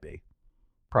that might be.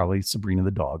 Probably Sabrina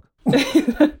the dog.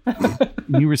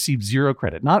 You received zero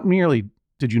credit. Not merely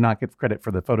did you not get credit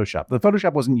for the Photoshop. The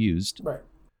Photoshop wasn't used. Right.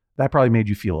 That probably made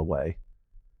you feel away.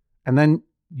 And then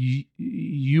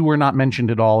you were not mentioned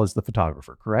at all as the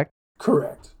photographer, correct?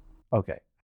 Correct. Okay.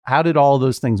 How did all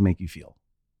those things make you feel?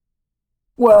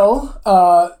 Well,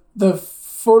 the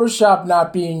Photoshop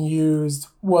not being used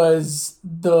was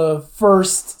the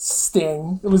first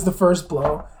sting. It was the first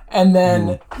blow. And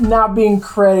then not being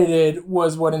credited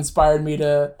was what inspired me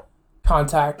to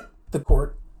contact the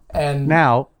court. And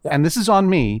now, and this is on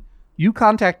me, You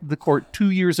contacted the court 2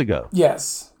 years ago.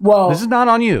 Yes. Well, This is not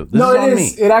on you. This no, is on it me.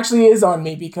 is. It actually is on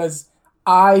me because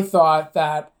I thought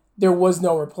that there was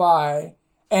no reply,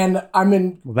 and I'm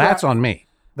in. Well, that's on me.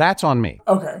 That's on me.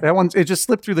 Okay. That one's it just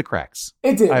slipped through the cracks.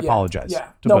 It did. I yeah. apologize Yeah.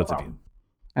 to No both problem. of you.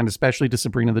 And especially to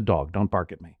Sabrina the dog. Don't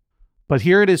bark at me. But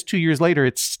here it is 2 years later.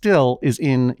 It still is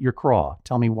in your craw.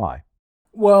 Tell me why.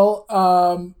 Well,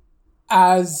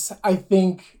 as I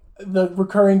think the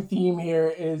recurring theme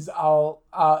here is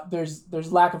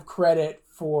there's lack of credit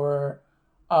for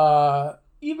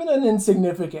even an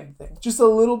insignificant thing, just a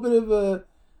little bit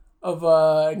of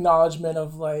a acknowledgement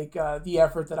of like the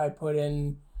effort that I put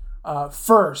in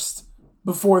first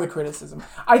before the criticism.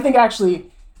 I think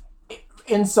actually,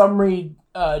 in summary,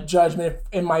 judgment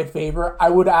in my favor,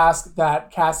 I would ask that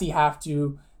Cassie have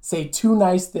to say 2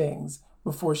 nice things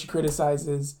before she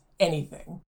criticizes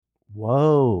anything.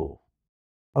 Whoa.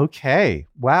 Okay.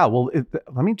 Wow. Well,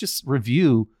 let me just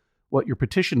review what your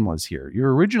petition was here.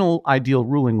 Your original ideal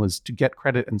ruling was to get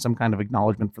credit and some kind of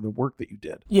acknowledgement for the work that you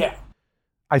did. Yeah.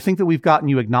 I think that we've gotten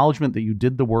you acknowledgement that you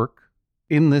did the work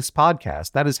in this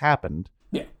podcast. That has happened.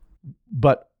 Yeah.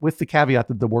 But with the caveat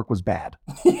that the work was bad.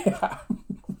 Yeah.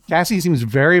 Cassie seems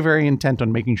very, very intent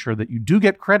on making sure that you do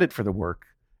get credit for the work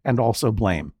and also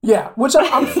blame. Yeah, which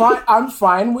I'm fine. I'm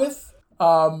fine with.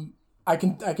 I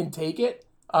can take it.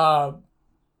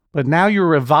 But now you're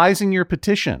revising your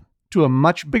petition to a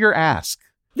much bigger ask,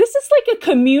 This is like a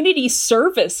community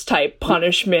service type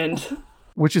punishment.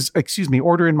 which is, excuse me,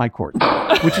 order in my court,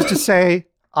 which is to say,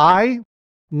 I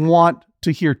want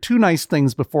to hear 2 nice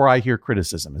things before I hear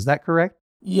criticism. Is that correct?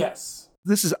 Yes.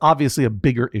 This is obviously a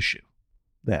bigger issue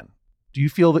then. Do you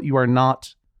feel that you are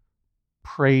not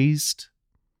praised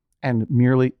and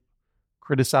merely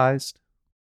criticized?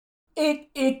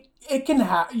 It can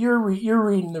have. You're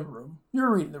reading the room. You're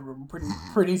reading the room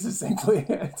pretty succinctly,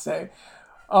 I'd say.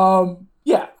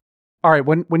 Yeah. All right.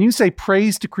 When you say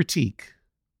praise to critique,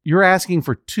 you're asking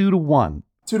for 2 to 1.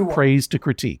 2 to 1. Praise to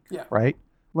critique. Yeah. Right.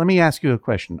 Let me ask you a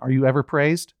question. Are you ever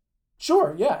praised?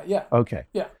 Sure. Yeah. Yeah. Okay.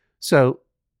 Yeah. So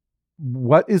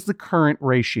what is the current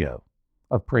ratio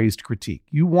of praise to critique?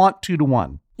 You want 2 to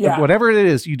 1. Yeah. Whatever it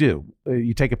is you do,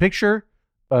 you take a picture,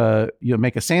 you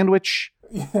make a sandwich,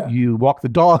 Yeah. you walk the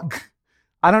dog.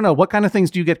 I don't know. What kind of things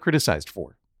do you get criticized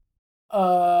for?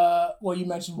 Well, you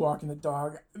mentioned walking the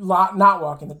dog. Not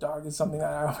walking the dog is something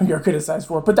that I often get criticized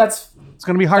for, but that's It's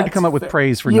going to be hard to That's come up with fair.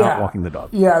 praise for Yeah. not walking the dog.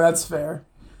 yeah, that's fair.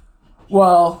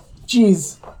 Well,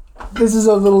 geez, this is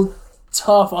a little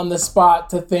tough on the spot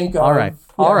to think of. All right.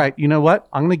 Yeah. All right. You know what?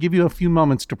 I'm going to give you a few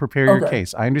moments to prepare your Okay.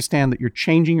 case. I understand that you're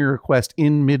changing your request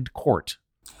in mid-court.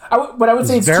 But I would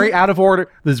say It's it's very too- out of order.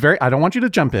 I don't want you to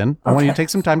jump in. I want you to Okay. take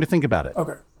some time to think about it.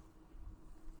 Okay.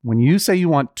 When you say you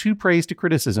want 2 praise to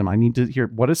criticism, I need to hear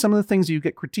what are some of the things you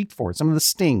get critiqued for, some of the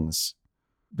stings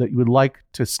that you would like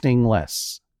to sting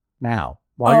less. Now,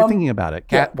 while you're thinking about it,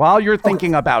 Kat, yeah. while you're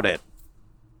thinking about it,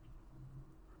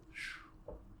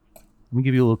 let me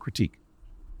give you a little critique.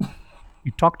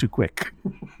 You talk too quick.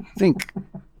 Think.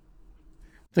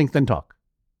 Think, then talk.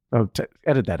 Oh,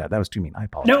 edit that out. That was too mean. I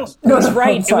apologize. No, it was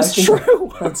right. It Sorry, was I think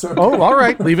true. That's okay. Oh, all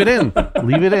right. Leave it in.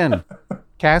 Leave it in.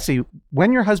 Cassie,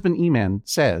 when your husband E-Man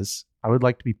says, I would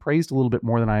like to be praised a little bit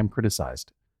more than I am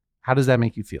criticized, how does that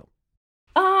make you feel?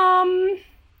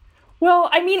 Well,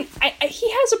 I mean,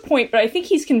 he has a point, but I think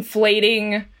he's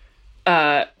conflating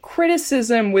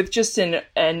criticism with just an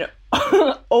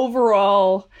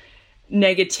overall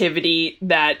negativity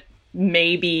that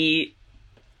maybe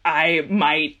I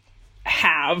might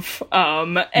have,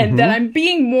 and that I'm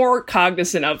being more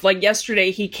cognizant of. Like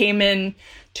yesterday, he came in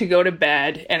to go to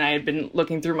bed, and I had been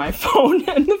looking through my phone,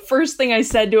 and the first thing I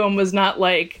said to him was not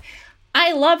like,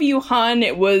 I love you, hon.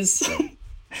 It was...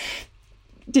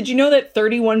 Did you know that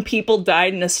 31 people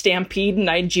died in a stampede in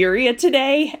Nigeria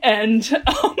today? And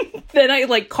then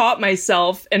I caught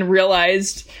myself and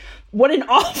realized what an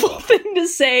awful thing to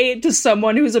say to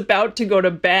someone who's about to go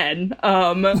to bed.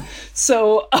 Well,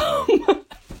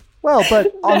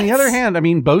 but on the other hand, I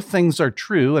mean, both things are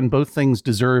true and both things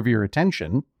deserve your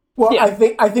attention. Well, Yeah.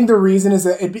 I think the reason is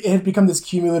that it had become this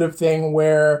cumulative thing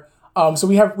where so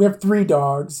we have 3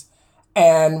 dogs,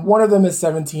 and one of them is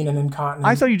 17 and incontinent.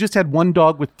 I thought you just had one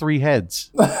dog with 3 heads.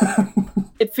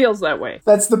 It feels that way.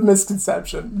 That's the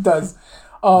misconception. It does.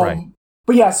 Right.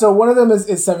 But yeah, so one of them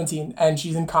is 17 and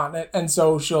she's incontinent, and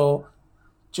so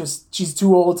she's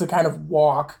too old to kind of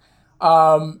walk.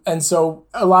 And so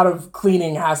a lot of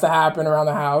cleaning has to happen around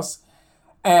the house.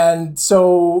 And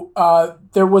so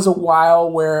there was a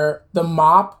while where the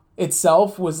mop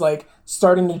itself was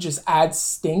starting to just add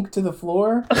stink to the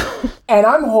floor. And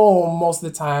I'm home most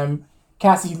of the time.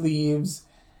 Cassie leaves.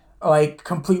 like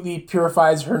completely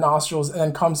purifies her nostrils and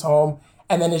then comes home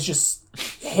and then is just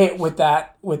hit with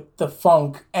the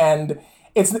funk. And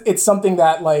it's something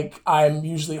that like I'm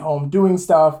usually home doing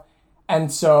stuff.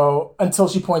 And so until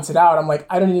she points it out, I'm like,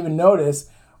 I didn't even notice.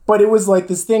 But it was like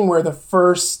this thing where the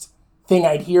first thing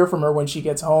I'd hear from her when she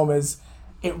gets home is,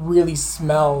 it really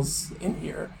smells in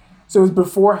here. So it was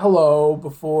before hello,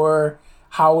 before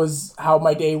how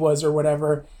my day was or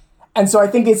whatever. And so I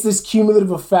think it's this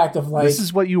cumulative effect of like... This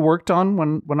is what you worked on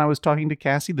when I was talking to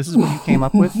Cassie? This is what you came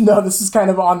up with? No, this is kind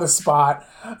of on the spot.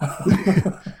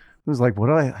 It was like, what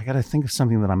do I got to think of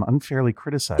something that I'm unfairly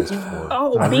criticized for.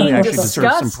 Oh, I being really actually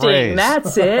deserve some disgusting. praise.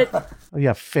 That's it. Oh,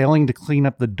 yeah, failing to clean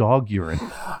up the dog urine.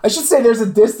 I should say there's a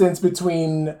distance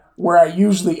between where I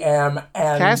usually am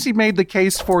and... Cassie made the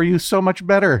case for you so much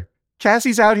better.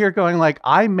 Cassie's out here going like,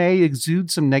 I may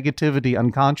exude some negativity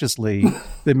unconsciously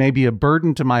that may be a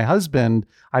burden to my husband.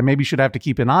 I maybe should have to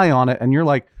keep an eye on it. And you're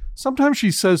like, sometimes she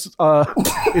says,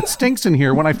 it stinks in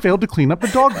here when I failed to clean up the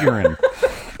dog urine.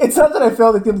 It's not that I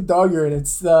failed to clean the dog urine.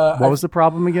 It's the... What was the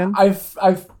problem again? I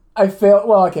failed...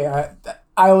 Well, okay,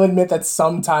 I'll admit that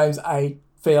sometimes I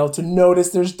fail to notice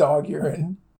there's dog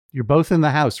urine. You're both in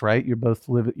the house, right? You're both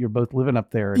living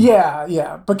up there.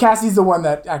 Yeah. But Cassie's the one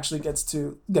that actually gets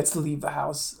to leave the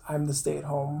house. I'm the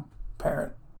stay-at-home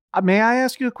parent. May I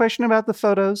ask you a question about the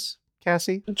photos,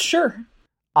 Cassie? Sure.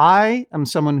 I am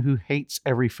someone who hates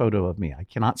every photo of me. I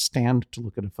cannot stand to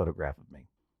look at a photograph of me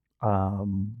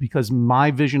because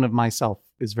my vision of myself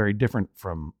is very different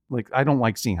from, like, I don't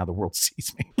like seeing how the world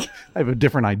sees me. I have a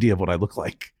different idea of what I look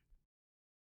like.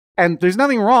 And there's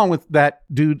nothing wrong with that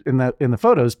dude in the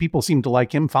photos. People seem to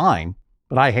like him fine,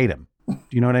 but I hate him. Do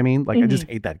you know what I mean? Like, I just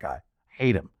hate that guy.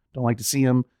 Hate him. Don't like to see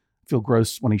him. Feel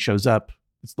gross when he shows up.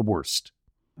 It's the worst.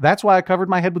 That's why I covered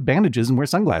my head with bandages and wear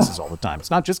sunglasses all the time. It's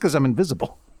not just because I'm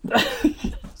invisible.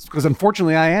 It's because,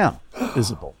 unfortunately, I am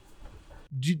visible.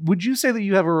 Would you say that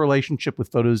you have a relationship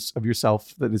with photos of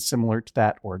yourself that is similar to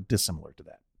that or dissimilar to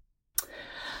that?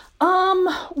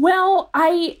 Well,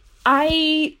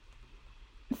 I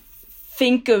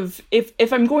think of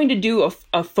if I'm going to do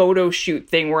a photo shoot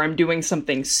thing where I'm doing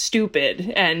something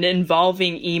stupid and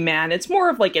involving E-Man, it's more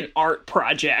of like an art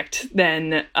project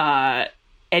than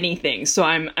anything. So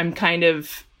I'm kind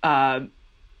of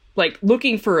like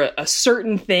looking for a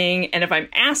certain thing, and if I'm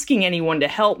asking anyone to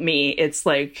help me, it's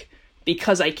like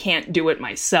because I can't do it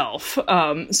myself.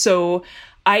 So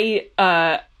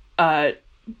I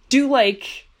do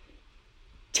like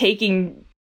taking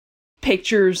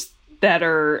pictures that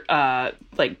are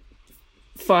like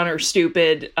fun or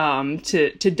stupid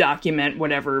to document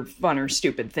whatever fun or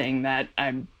stupid thing that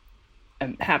I'm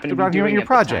happen to be doing your at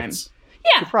projects. The time.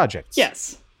 Yeah. Your projects.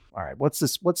 Yes. All right. What's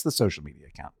the social media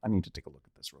account? I need to take a look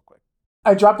at this real quick.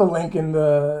 I dropped a link in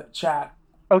the chat.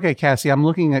 Okay, Cassie, I'm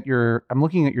looking at your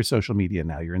social media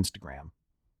now, your Instagram.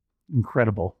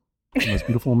 Incredible. The most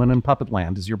beautiful woman in Puppet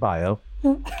Land is your bio.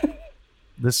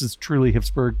 This is truly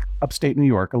Hipsburg, upstate New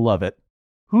York. I love it.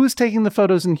 Who is taking the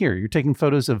photos in here? You're taking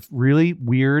photos of really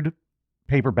weird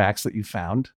paperbacks that you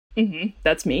found. Mm-hmm.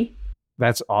 That's me.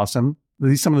 That's awesome. Are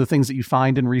these some of the things that you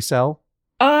find and resell?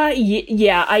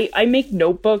 Yeah. I make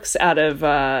notebooks out of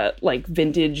like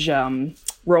vintage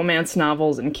romance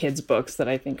novels and kids books that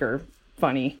I think are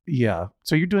funny. Yeah.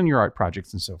 So you're doing your art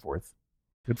projects and so forth.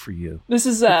 Good for you. This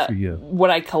is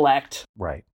what I collect.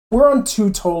 Right. We're on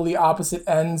two totally opposite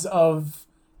ends of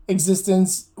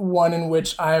existence. One in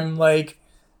which I'm like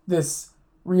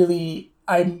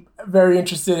I'm very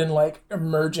interested in like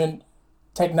emergent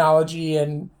technology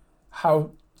and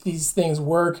how these things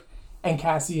work. And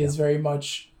Cassie is very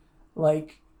much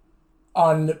like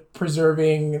on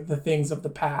preserving the things of the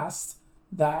past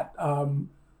that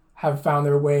have found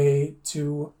their way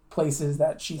to places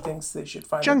that she thinks they should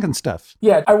find. Junk and stuff.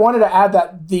 Yeah, I wanted to add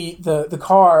that the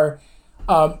car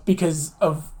because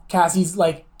of Cassie's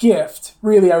like gift.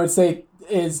 Really, I would say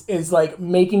is like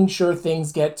making sure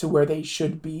things get to where they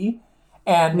should be,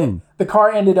 and the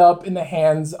car ended up in the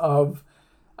hands of.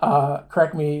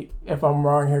 Correct me if I'm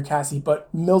wrong here, Cassie,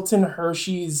 but Milton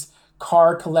Hershey's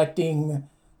car collecting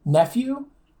nephew,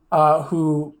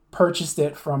 who purchased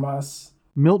it from us.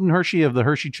 Milton Hershey of the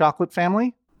Hershey chocolate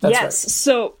family? That's yes. Right.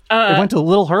 So it went to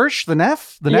Little Hirsch, the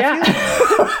nephew? Yeah.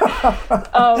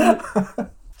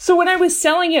 So when I was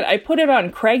selling it, I put it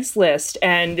on Craigslist,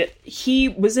 and he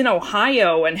was in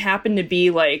Ohio and happened to be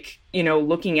like,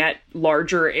 looking at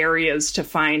larger areas to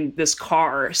find this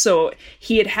car. So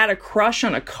he had a crush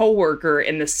on a coworker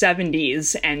in the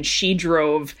 70s, and she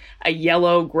drove a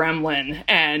yellow Gremlin.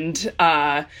 And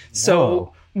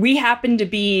so we happened to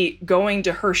be going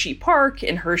to Hershey Park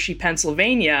in Hershey,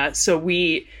 Pennsylvania. So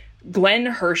we Glenn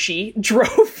Hershey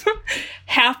drove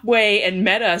halfway and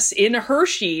met us in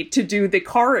Hershey to do the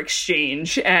car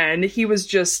exchange. And he was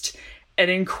just an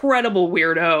incredible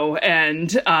weirdo.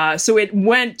 And so it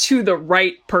went to the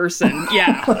right person.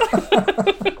 Yeah.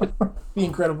 The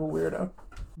incredible weirdo.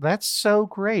 That's so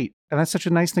great. And that's such a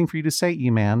nice thing for you to say,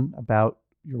 E-Man, about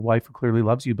your wife who clearly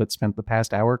loves you, but spent the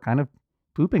past hour kind of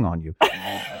pooping on you.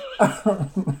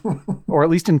 Or at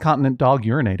least incontinent dog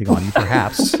urinating on you,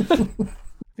 perhaps. I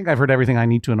think I've heard everything I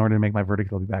need to in order to make my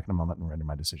verdict. I'll be back in a moment and render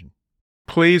my decision.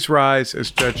 Please rise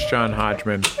as Judge John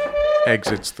Hodgman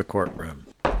exits the courtroom.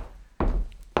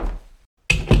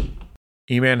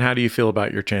 E-Man, how do you feel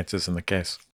about your chances in the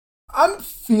case? I'm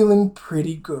feeling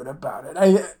pretty good about it.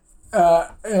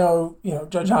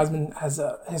 Judge Hodgman has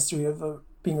a history of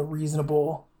being a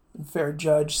reasonable and fair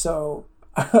judge, so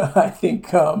I think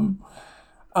it's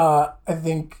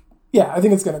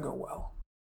going to go well.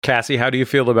 Cassie, how do you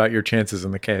feel about your chances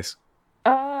in the case?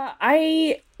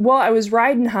 I was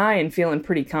riding high and feeling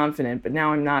pretty confident, but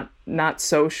now I'm not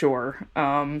so sure.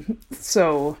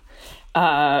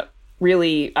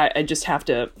 Really, I just have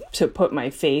to put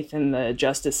my faith in the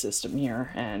justice system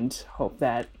here and hope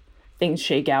that things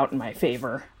shake out in my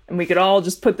favor. And we could all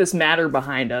just put this matter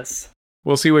behind us.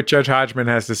 We'll see what Judge Hodgman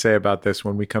has to say about this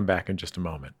when we come back in just a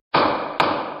moment.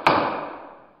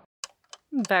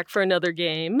 Back for another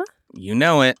game. You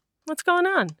know it. What's going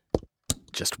on?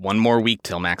 Just one more week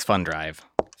till Max Fun Drive.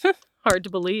 Hard to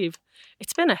believe.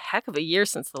 It's been a heck of a year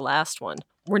since the last one.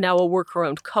 We're now a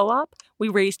worker-owned co-op. We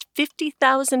raised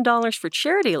 $50,000 for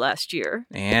charity last year.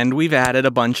 And we've added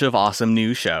a bunch of awesome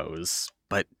new shows.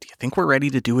 But do you think we're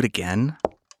ready to do it again?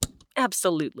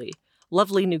 Absolutely.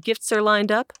 Lovely new gifts are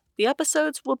lined up. The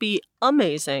episodes will be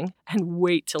amazing, and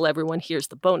wait till everyone hears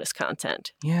the bonus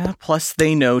content. Yeah, plus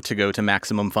they know to go to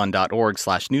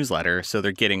MaximumFun.org/newsletter, so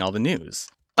they're getting all the news.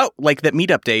 Oh, like that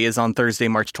meetup day is on Thursday,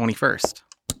 March 21st.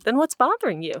 Then what's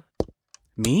bothering you?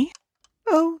 Me?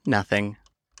 Oh, nothing.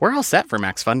 We're all set for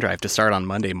Max Fun Drive to start on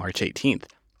Monday, March 18th.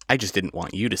 I just didn't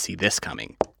want you to see this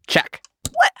coming. Check.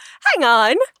 What? Hang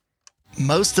on.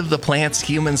 Most of the plants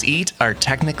humans eat are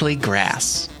technically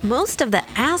grass. Most of the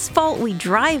asphalt we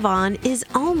drive on is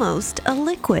almost a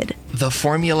liquid. The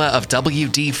formula of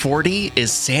WD-40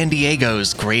 is San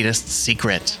Diego's greatest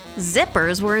secret.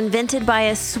 Zippers were invented by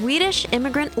a Swedish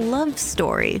immigrant love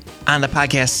story. On the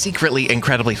podcast Secretly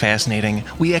Incredibly Fascinating,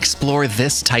 we explore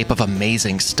this type of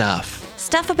amazing stuff.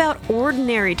 Stuff about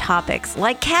ordinary topics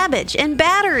like cabbage and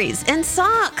batteries and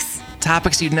socks.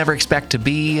 Topics you'd never expect to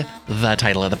be the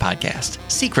title of the podcast.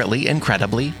 Secretly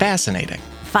Incredibly Fascinating.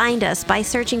 Find us by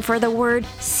searching for the word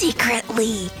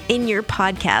secretly in your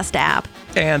podcast app.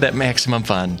 And at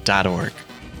MaximumFun.org.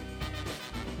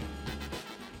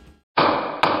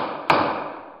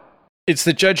 It's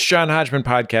the Judge John Hodgman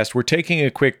podcast. We're taking a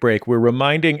quick break. We're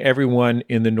reminding everyone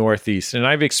in the Northeast, and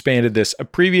I've expanded this.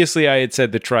 Previously, I had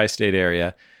said the tri-state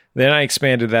area. Then I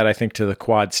expanded that, I think, to the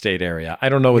quad state area. I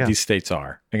don't know what these states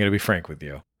are. I'm going to be frank with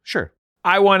you. Sure.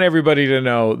 I want everybody to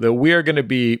know that we are going to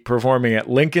be performing at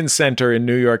Lincoln Center in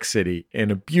New York City in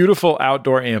a beautiful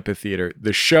outdoor amphitheater.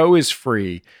 The show is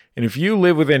free. And if you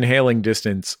live within hailing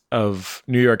distance of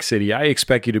New York City, I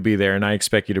expect you to be there, and I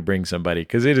expect you to bring somebody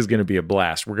because it is going to be a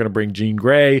blast. We're going to bring Jean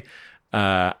Grey.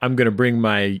 I'm going to bring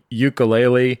my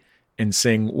ukulele and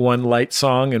sing one light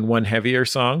song and one heavier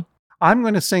song. I'm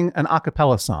going to sing an a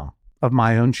cappella song of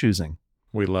my own choosing.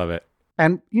 We love it.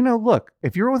 And, look,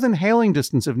 if you're within hailing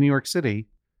distance of New York City,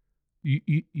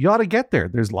 you ought to get there.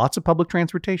 There's lots of public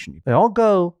transportation. They all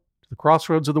go to the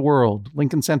crossroads of the world,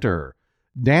 Lincoln Center,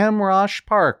 Damrosch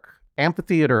Park,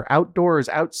 amphitheater, outdoors,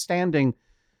 outstanding.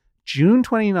 June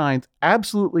 29th,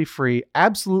 absolutely free,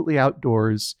 absolutely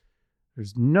outdoors.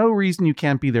 There's no reason you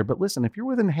can't be there. But listen, if you're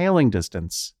within hailing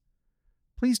distance,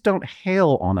 please don't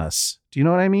hail on us. Do you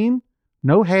know what I mean?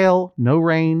 No hail, no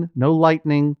rain, no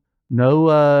lightning,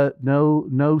 no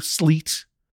sleet.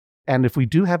 And if we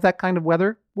do have that kind of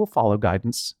weather, we'll follow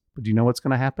guidance. But do you know what's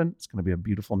going to happen? It's going to be a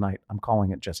beautiful night. I'm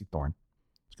calling it, Jesse Thorne.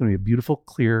 It's going to be a beautiful,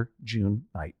 clear June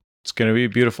night. It's going to be a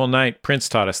beautiful night. Prince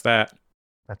taught us that.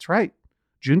 That's right.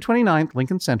 June 29th,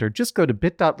 Lincoln Center. Just go to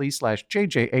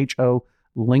bit.ly/JJHO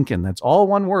Lincoln. That's all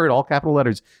one word, all capital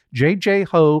letters.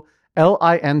 JJHO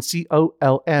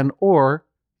LINCOLN, or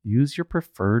use your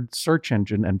preferred search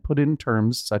engine and put in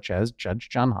terms such as Judge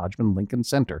John Hodgman Lincoln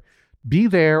Center. Be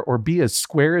there or be as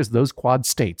square as those quad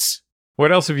states.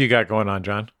 What else have you got going on,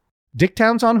 John?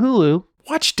 Dicktown's on Hulu.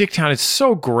 Watch Dicktown. It's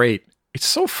so great. It's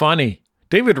so funny.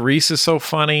 David Reese is so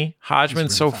funny.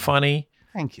 Hodgman's really so funny.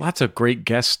 Thank you. Lots of great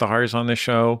guest stars on the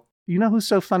show. You know who's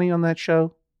so funny on that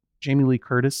show? Jamie Lee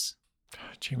Curtis.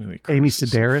 Jamie Lee Curtis. Amy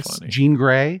Sedaris. So Jean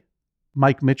Grey.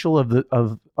 Mike Mitchell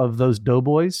of those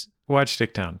doughboys. Watch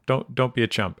Sticktown. Don't be a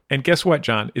chump. And guess what,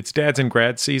 John? It's dads and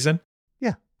grads season.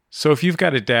 Yeah. So if you've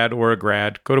got a dad or a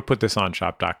grad, go to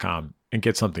putthisonshop.com and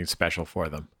get something special for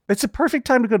them. It's a perfect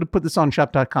time to go to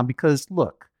putthisonshop.com because,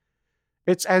 look,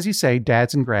 it's, as you say,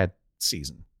 dads and grad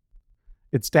season.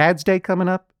 It's Dad's Day coming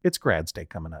up. It's Grad's Day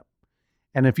coming up.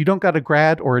 And if you don't got a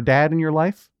grad or a dad in your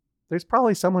life, there's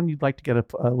probably someone you'd like to get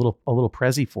a little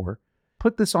Prezi for.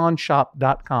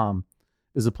 Putthisonshop.com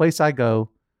is a place I go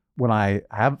when I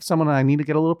have someone I need to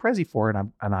get a little Prezi for,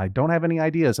 and I don't have any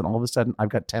ideas, and all of a sudden I've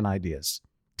got 10 ideas.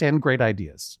 10 great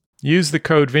ideas. Use the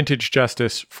code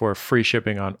VintageJustice for free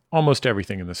shipping on almost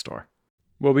everything in the store.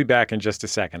 We'll be back in just a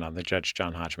second on the Judge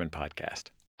John Hodgman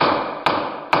podcast.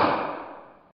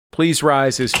 Please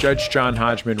rise as Judge John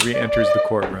Hodgman re-enters the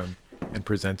courtroom and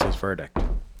presents his verdict.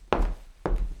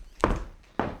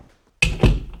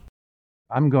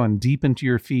 I'm going deep into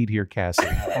your feed here, Cassie.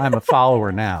 I'm a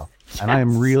follower now, and I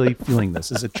am really feeling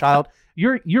this. As a child,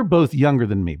 you're both younger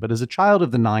than me, but as a child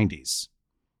of the 90s,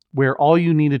 where all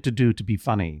you needed to do to be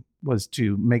funny was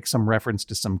to make some reference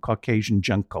to some Caucasian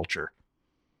junk culture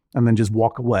and then just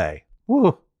walk away.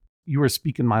 Woo, you are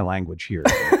speaking my language here.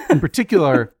 In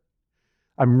particular,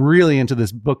 I'm really into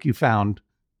this book you found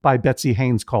by Betsy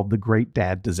Haynes called The Great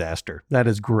Dad Disaster. That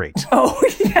is great. Oh,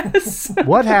 yes.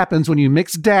 What happens when you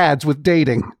mix dads with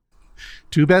dating?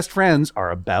 Two best friends are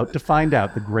about to find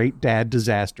out the great dad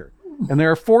disaster. And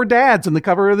there are 4 dads in the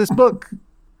cover of this book.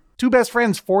 2 best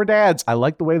friends, 4 dads. I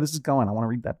like the way this is going. I want to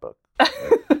read that book.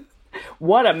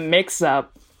 What a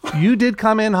mix-up. You did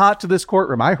come in hot to this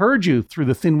courtroom. I heard you through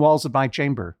the thin walls of my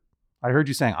chamber. I heard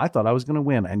you saying, I thought I was going to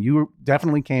win. And you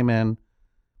definitely came in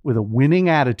with a winning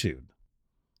attitude,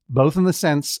 both in the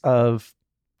sense of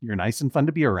you're nice and fun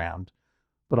to be around,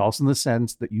 but also in the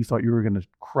sense that you thought you were going to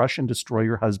crush and destroy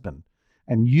your husband.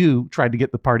 And you tried to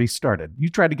get the party started. You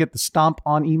tried to get the Stomp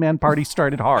on E-Man party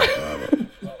started hard.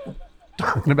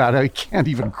 Talking about how he can't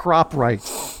even crop right.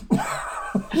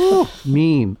 Ooh,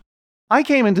 mean. I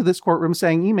came into this courtroom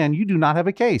saying, E-Man, you do not have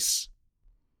a case.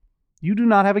 You do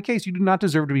not have a case. You do not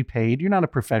deserve to be paid. You're not a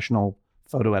professional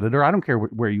photo editor. I don't care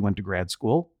where you went to grad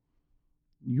school.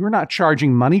 You're not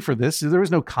charging money for this. There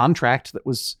was no contract that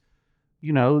was,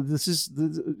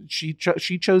 she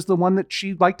chose the one that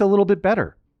she liked a little bit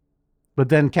better. But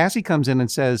then Cassie comes in and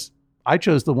says, I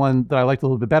chose the one that I liked a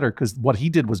little bit better because what he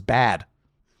did was bad.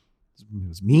 It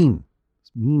was mean.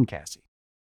 It was mean, Cassie.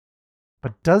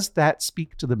 But does that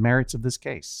speak to the merits of this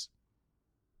case?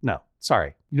 No,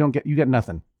 sorry. You get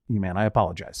nothing, E-Man. I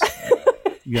apologize.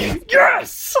 You get nothing.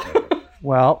 Yes!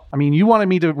 Well, I mean, you wanted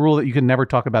me to rule that you can never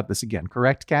talk about this again,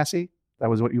 correct, Cassie?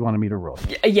 That was what you wanted me to rule.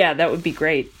 Yeah, that would be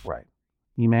great. Right.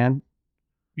 E-Man,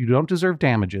 you don't deserve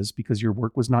damages because your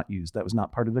work was not used. That was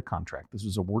not part of the contract. This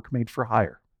was a work made for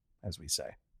hire, as we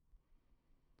say.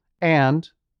 And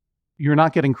you're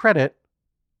not getting credit,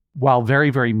 while very,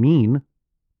 very mean,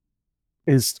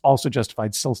 is also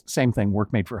justified. Still, same thing,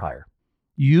 work made for hire.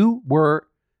 You were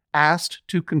asked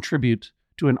to contribute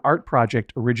to an art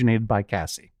project originated by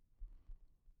Cassie.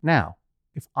 Now,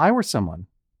 if I were someone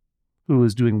who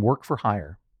was doing work for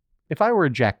hire, if I were a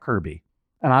Jack Kirby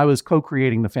and I was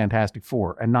co-creating the Fantastic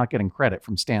Four and not getting credit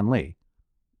from Stan Lee,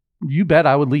 you bet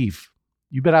I would leave.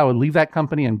 You bet I would leave that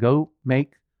company and go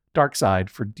make Darkseid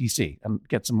for DC and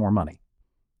get some more money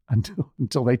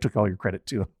until they took all your credit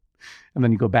too. And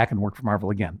then you go back and work for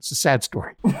Marvel again. It's a sad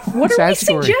story. What are we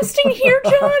suggesting here,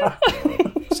 John?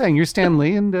 Saying you're Stan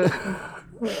Lee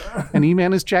and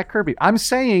E-Man is Jack Kirby. I'm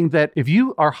saying that if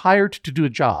you are hired to do a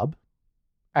job,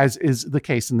 as is the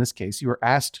case in this case, you are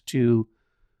asked to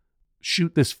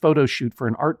shoot this photo shoot for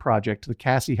an art project that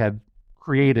Cassie had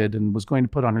created and was going to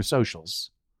put on her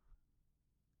socials,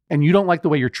 and you don't like the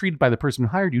way you're treated by the person who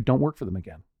hired you, don't work for them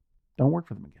again. Don't work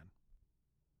for them again.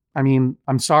 I mean,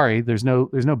 I'm sorry, there's no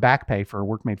back pay for a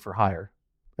work made for hire.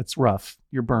 It's rough.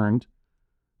 You're burned.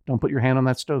 Don't put your hand on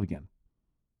that stove again.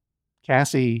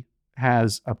 Cassie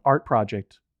has an art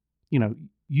project.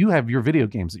 You have your video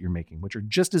games that you're making, which are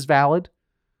just as valid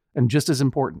and just as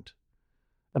important.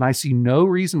 And I see no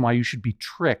reason why you should be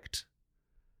tricked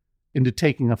into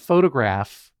taking a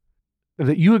photograph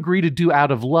that you agree to do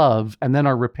out of love and then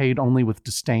are repaid only with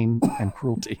disdain and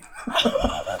cruelty.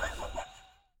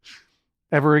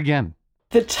 Ever again.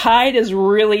 The tide has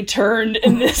really turned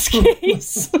in this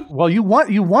case. Well, you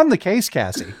won the case,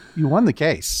 Cassie. You won the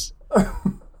case.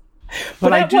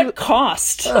 But at what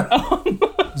cost?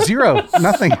 0.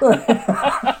 Nothing.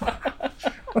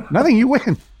 Nothing. You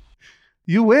win.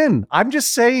 You win. I'm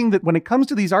just saying that when it comes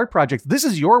to these art projects, this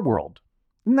is your world.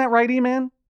 Isn't that right,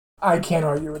 E-Man? I can't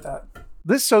argue with that.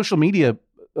 This social media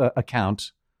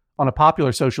account on a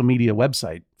popular social media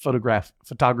website,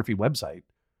 photography website,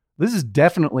 this is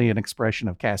definitely an expression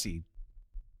of Cassie.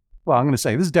 Well, I'm going to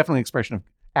say this is definitely an expression of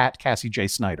at Cassie J.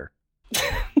 Snyder,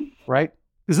 right?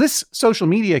 Because this social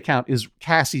media account is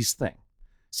Cassie's thing.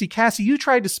 See, Cassie, you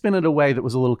tried to spin it away that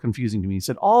was a little confusing to me. You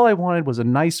said, all I wanted was a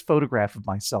nice photograph of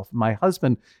myself. My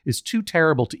husband is too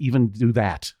terrible to even do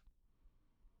that.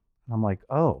 And I'm like,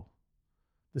 oh,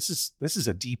 this is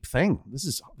a deep thing. This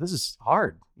is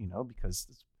hard, because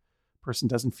this person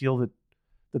doesn't feel that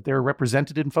they're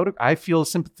represented in photo. I feel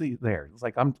sympathy there. It's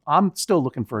like I'm still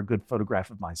looking for a good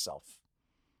photograph of myself.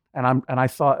 And I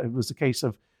thought it was a case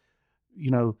of,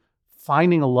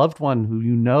 finding a loved one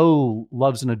who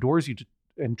loves and adores you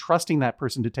and trusting that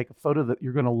person to take a photo that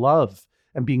you're going to love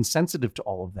and being sensitive to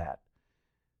all of that.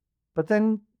 But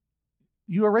then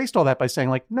you erased all that by saying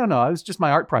like, no, it was just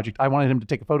my art project. I wanted him to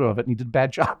take a photo of it and he did a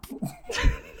bad job.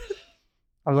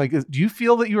 I was like, do you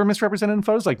feel that you were misrepresented in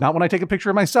photos? Like, not when I take a picture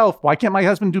of myself. Why can't my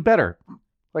husband do better?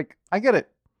 Like, I get it.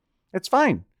 It's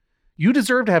fine. You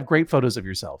deserve to have great photos of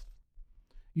yourself.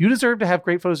 You deserve to have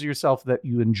great photos of yourself that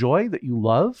you enjoy, that you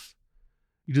love.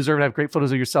 You deserve to have great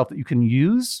photos of yourself that you can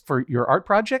use for your art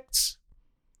projects.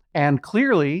 And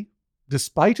clearly,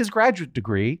 despite his graduate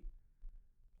degree,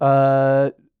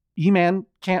 E-Man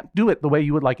can't do it the way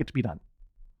you would like it to be done.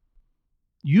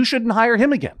 You shouldn't hire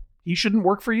him again. He shouldn't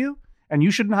work for you, and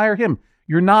you shouldn't hire him.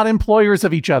 You're not employers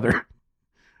of each other.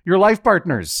 You're life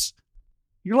partners.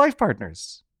 You're life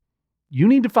partners. You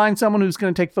need to find someone who's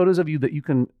going to take photos of you that you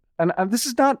can. And this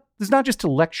is not just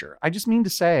to lecture. I just mean to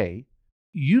say,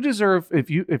 you deserve, if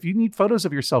you need photos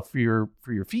of yourself for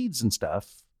your feeds and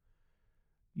stuff,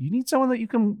 you need someone that you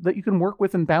can work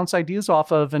with and bounce ideas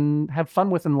off of and have fun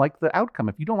with and like the outcome.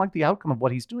 If you don't like the outcome of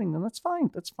what he's doing, then that's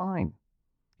fine. That's fine.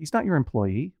 He's not your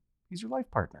employee. He's your life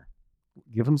partner.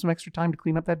 Give him some extra time to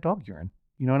clean up that dog urine.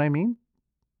 You know what I mean?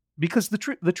 Because the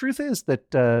truth is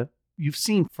that you've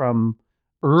seen from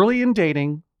early in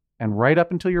dating and right up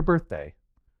until your birthday,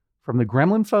 from the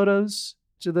gremlin photos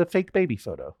to the fake baby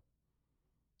photo,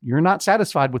 you're not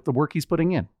satisfied with the work he's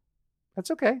putting in.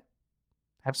 That's okay.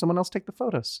 Have someone else take the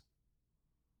photos.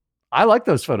 I like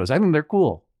those photos. I think they're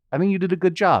cool. I think you did a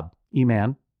good job,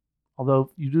 E-Man.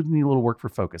 Although you do need a little work for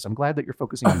focus. I'm glad that you're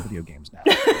focusing on video games now.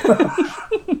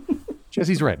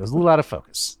 Jesse's right. I was a little out of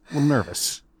focus, a little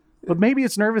nervous. But maybe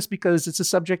it's nervous because it's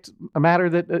a matter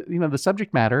that, the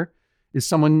subject matter is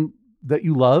someone that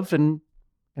you love and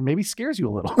maybe scares you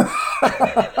a little.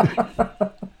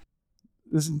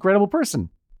 This incredible person.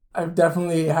 I've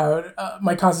definitely had,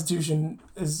 my constitution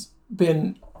has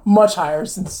been much higher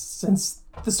since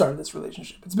the start of this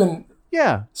relationship. It's been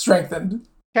strengthened.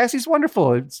 Cassie's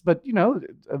wonderful. But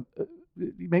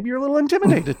maybe you're a little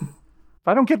intimidated. If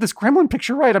I don't get this gremlin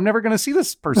picture right, I'm never going to see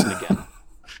this person again.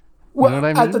 Well, you know what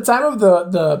I mean? At the time of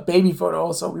the baby photo,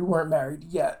 also, we weren't married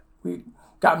yet. We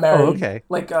got married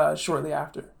shortly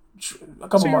after. A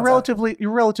couple months.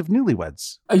 You're relative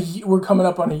newlyweds. We're coming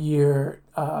up on a year.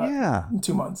 In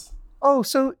 2 months. Oh,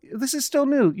 so this is still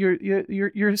new.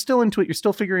 You're still into it. You're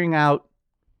still figuring out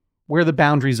where the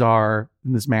boundaries are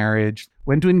in this marriage,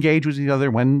 when to engage with each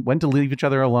other, when to leave each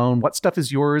other alone, what stuff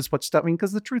is yours, what stuff. I mean,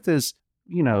 because the truth is,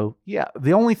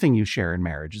 the only thing you share in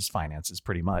marriage is finances,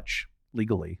 pretty much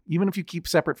legally. Even if you keep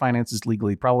separate finances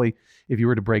legally, probably if you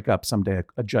were to break up someday,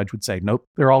 a judge would say, nope,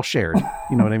 they're all shared.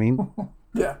 You know what I mean?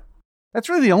 Yeah. That's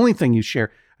really the only thing you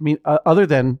share. I mean, other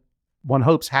than one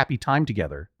hopes happy time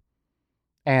together,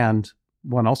 and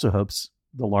one also hopes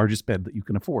the largest bed that you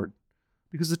can afford.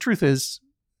 Because the truth is,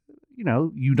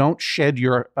 you don't shed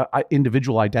your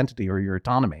individual identity or your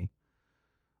autonomy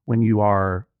when you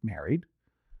are married.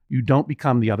 You don't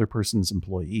become the other person's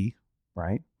employee,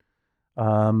 right?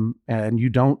 And you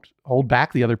don't hold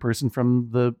back the other person from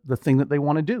the thing that they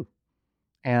want to do.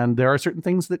 And there are certain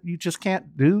things that you just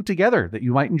can't do together that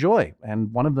you might enjoy.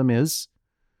 And one of them is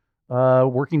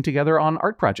working together on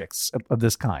art projects of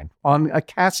this kind, on a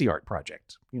Cassie art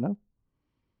project,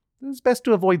 It's best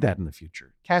to avoid that in the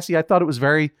future. Cassie, I thought it was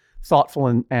very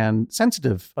thoughtful and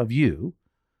sensitive of you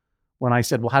when I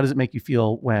said, well, how does it make you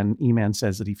feel when E-Man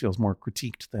says that he feels more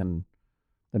critiqued than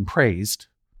praised?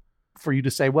 For you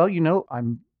to say, well,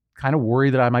 I'm kind of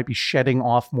worried that I might be shedding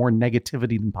off more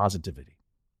negativity than positivity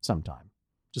sometime.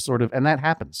 Just sort of, and that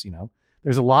happens,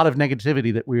 There's a lot of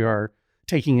negativity that we are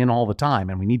taking in all the time,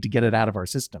 and we need to get it out of our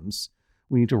systems.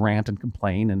 We need to rant and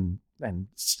complain and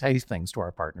say things to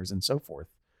our partners and so forth.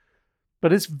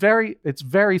 But it's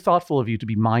very thoughtful of you to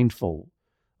be mindful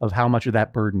of how much of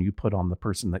that burden you put on the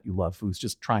person that you love who's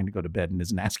just trying to go to bed and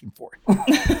isn't asking for it.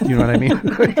 You know what I mean?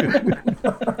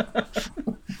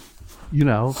 You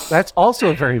know, that's also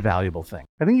a very valuable thing.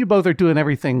 I think you both are doing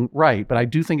everything right, but I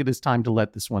do think it is time to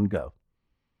let this one go.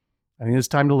 I think it's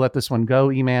time to let this one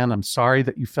go, E-Man. I'm sorry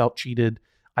that you felt cheated.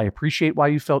 I appreciate why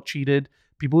you felt cheated.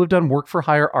 People who have done work for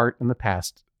hire art in the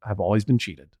past have always been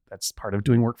cheated. That's part of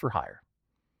doing work for hire.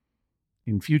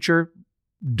 In future,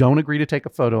 don't agree to take a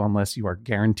photo unless you are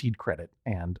guaranteed credit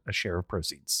and a share of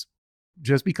proceeds.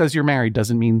 Just because you're married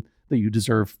doesn't mean that you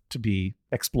deserve to be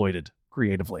exploited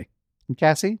creatively. And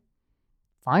Cassie,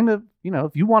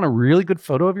 if you want a really good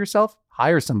photo of yourself,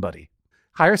 hire somebody.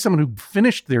 Hire someone who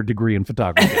finished their degree in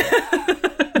photography.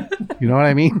 You know what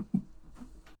I mean?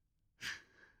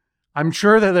 I'm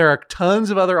sure that there are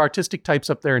tons of other artistic types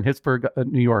up there in Pittsburgh,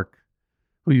 New York,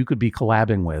 who you could be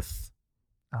collabing with.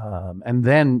 And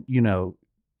then, you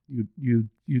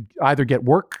either get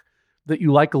work that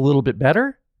you like a little bit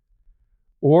better,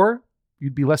 or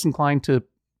you'd be less inclined to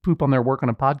poop on their work on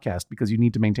a podcast because you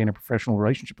need to maintain a professional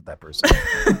relationship with that person.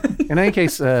 In any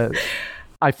case,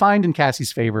 I find in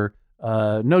Cassie's favor,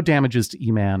 no damages to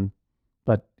E-Man,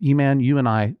 but E-Man, you and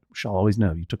I shall always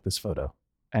know you took this photo,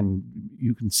 and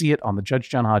you can see it on the Judge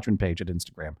John Hodgman page at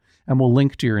Instagram, and we'll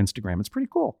link to your Instagram. It's pretty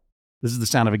cool. This is the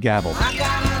sound of a gavel.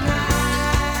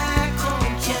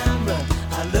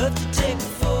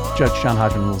 Judge John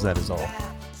Hodgman rules, that is all.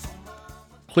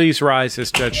 Please rise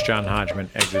as Judge John Hodgman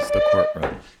exits the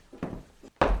courtroom.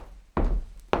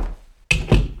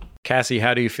 Cassie,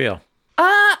 how do you feel?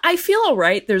 I feel all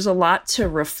right. There's a lot to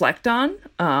reflect on.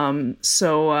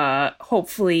 So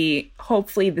hopefully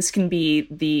this can be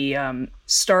the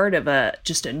start of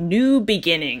just a new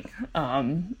beginning.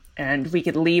 And we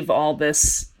could leave all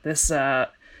this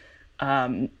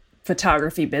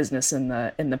photography business in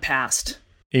the past.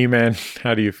 E-Man,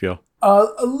 how do you feel?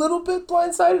 A little bit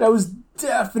blindsided. I was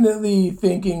definitely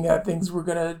thinking that things were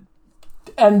going to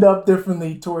end up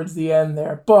differently towards the end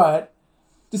there. But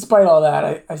despite all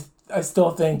that, I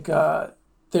still think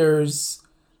there's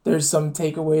some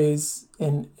takeaways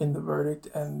in the verdict.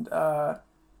 And I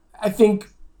think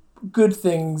good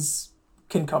things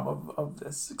can come of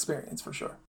this experience for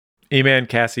sure. E-Man,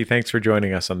 Cassie, thanks for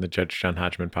joining us on the Judge John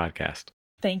Hodgman podcast.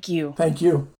 Thank you. Thank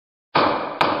you.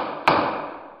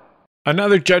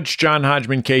 Another Judge John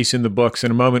Hodgman case in the books.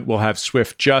 In a moment, we'll have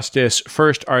swift justice.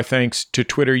 First, our thanks to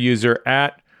Twitter user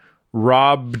at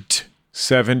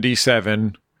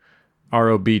Robt77,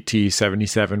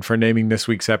 ROBT77, for naming this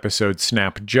week's episode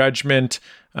Snap Judgment.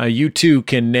 You too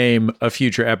can name a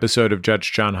future episode of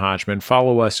Judge John Hodgman.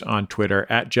 Follow us on Twitter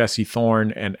at Jesse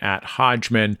Thorne and at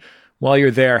Hodgman. While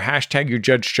you're there, hashtag your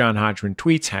Judge John Hodgman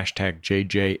tweets, hashtag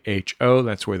JJHO.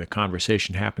 That's where the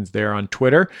conversation happens there on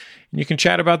Twitter. And you can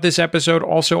chat about this episode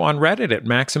also on Reddit at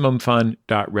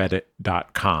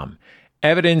maximumfun.reddit.com.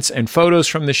 Evidence and photos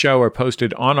from the show are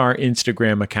posted on our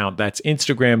Instagram account. That's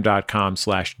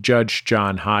Instagram.com/Judge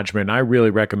John Hodgman. I really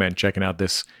recommend checking out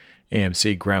this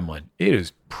AMC gremlin. It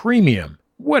is premium.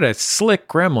 What a slick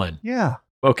gremlin. Yeah.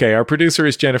 Okay, our producer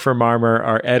is Jennifer Marmer.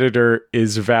 Our editor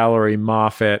is Valerie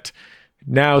Moffat.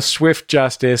 Now, swift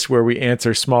justice, where we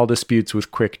answer small disputes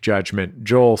with quick judgment.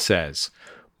 Joel says,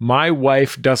 "My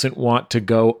wife doesn't want to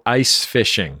go ice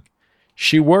fishing.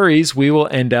 She worries we will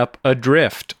end up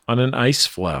adrift on an ice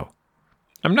floe.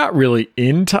 I'm not really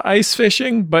into ice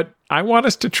fishing, but I want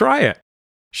us to try it.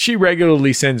 She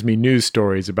regularly sends me news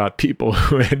stories about people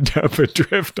who end up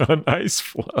adrift on ice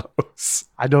floes."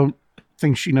 I don't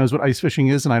think she knows what ice fishing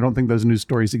is, and I don't think those news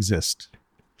stories exist.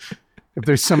 If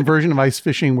there's some version of ice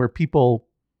fishing where people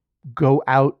go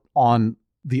out on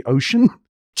the ocean,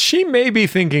 she may be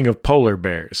thinking of polar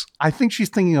bears. I think she's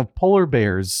thinking of polar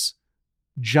bears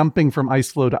jumping from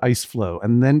ice floe to ice floe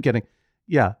and then getting,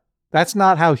 yeah, that's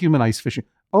not how human ice fishing.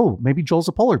 Oh, maybe Joel's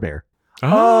a polar bear.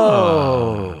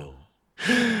 Oh.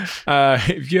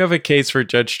 If you have a case for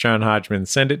Judge John Hodgman,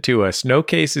 send it to us. No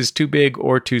case is too big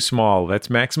or too small. That's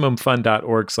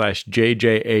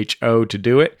MaximumFun.org/JJHO to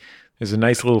do it. There's a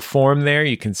nice little form there.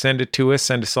 You can send it to us.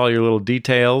 Send us all your little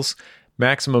details.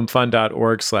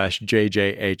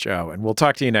 MaximumFun.org/JJHO. And we'll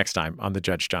talk to you next time on the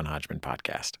Judge John Hodgman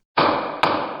podcast.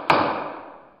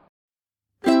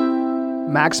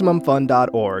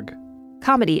 MaximumFun.org.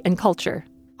 Comedy and culture.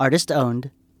 Artist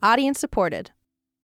owned. Audience supported.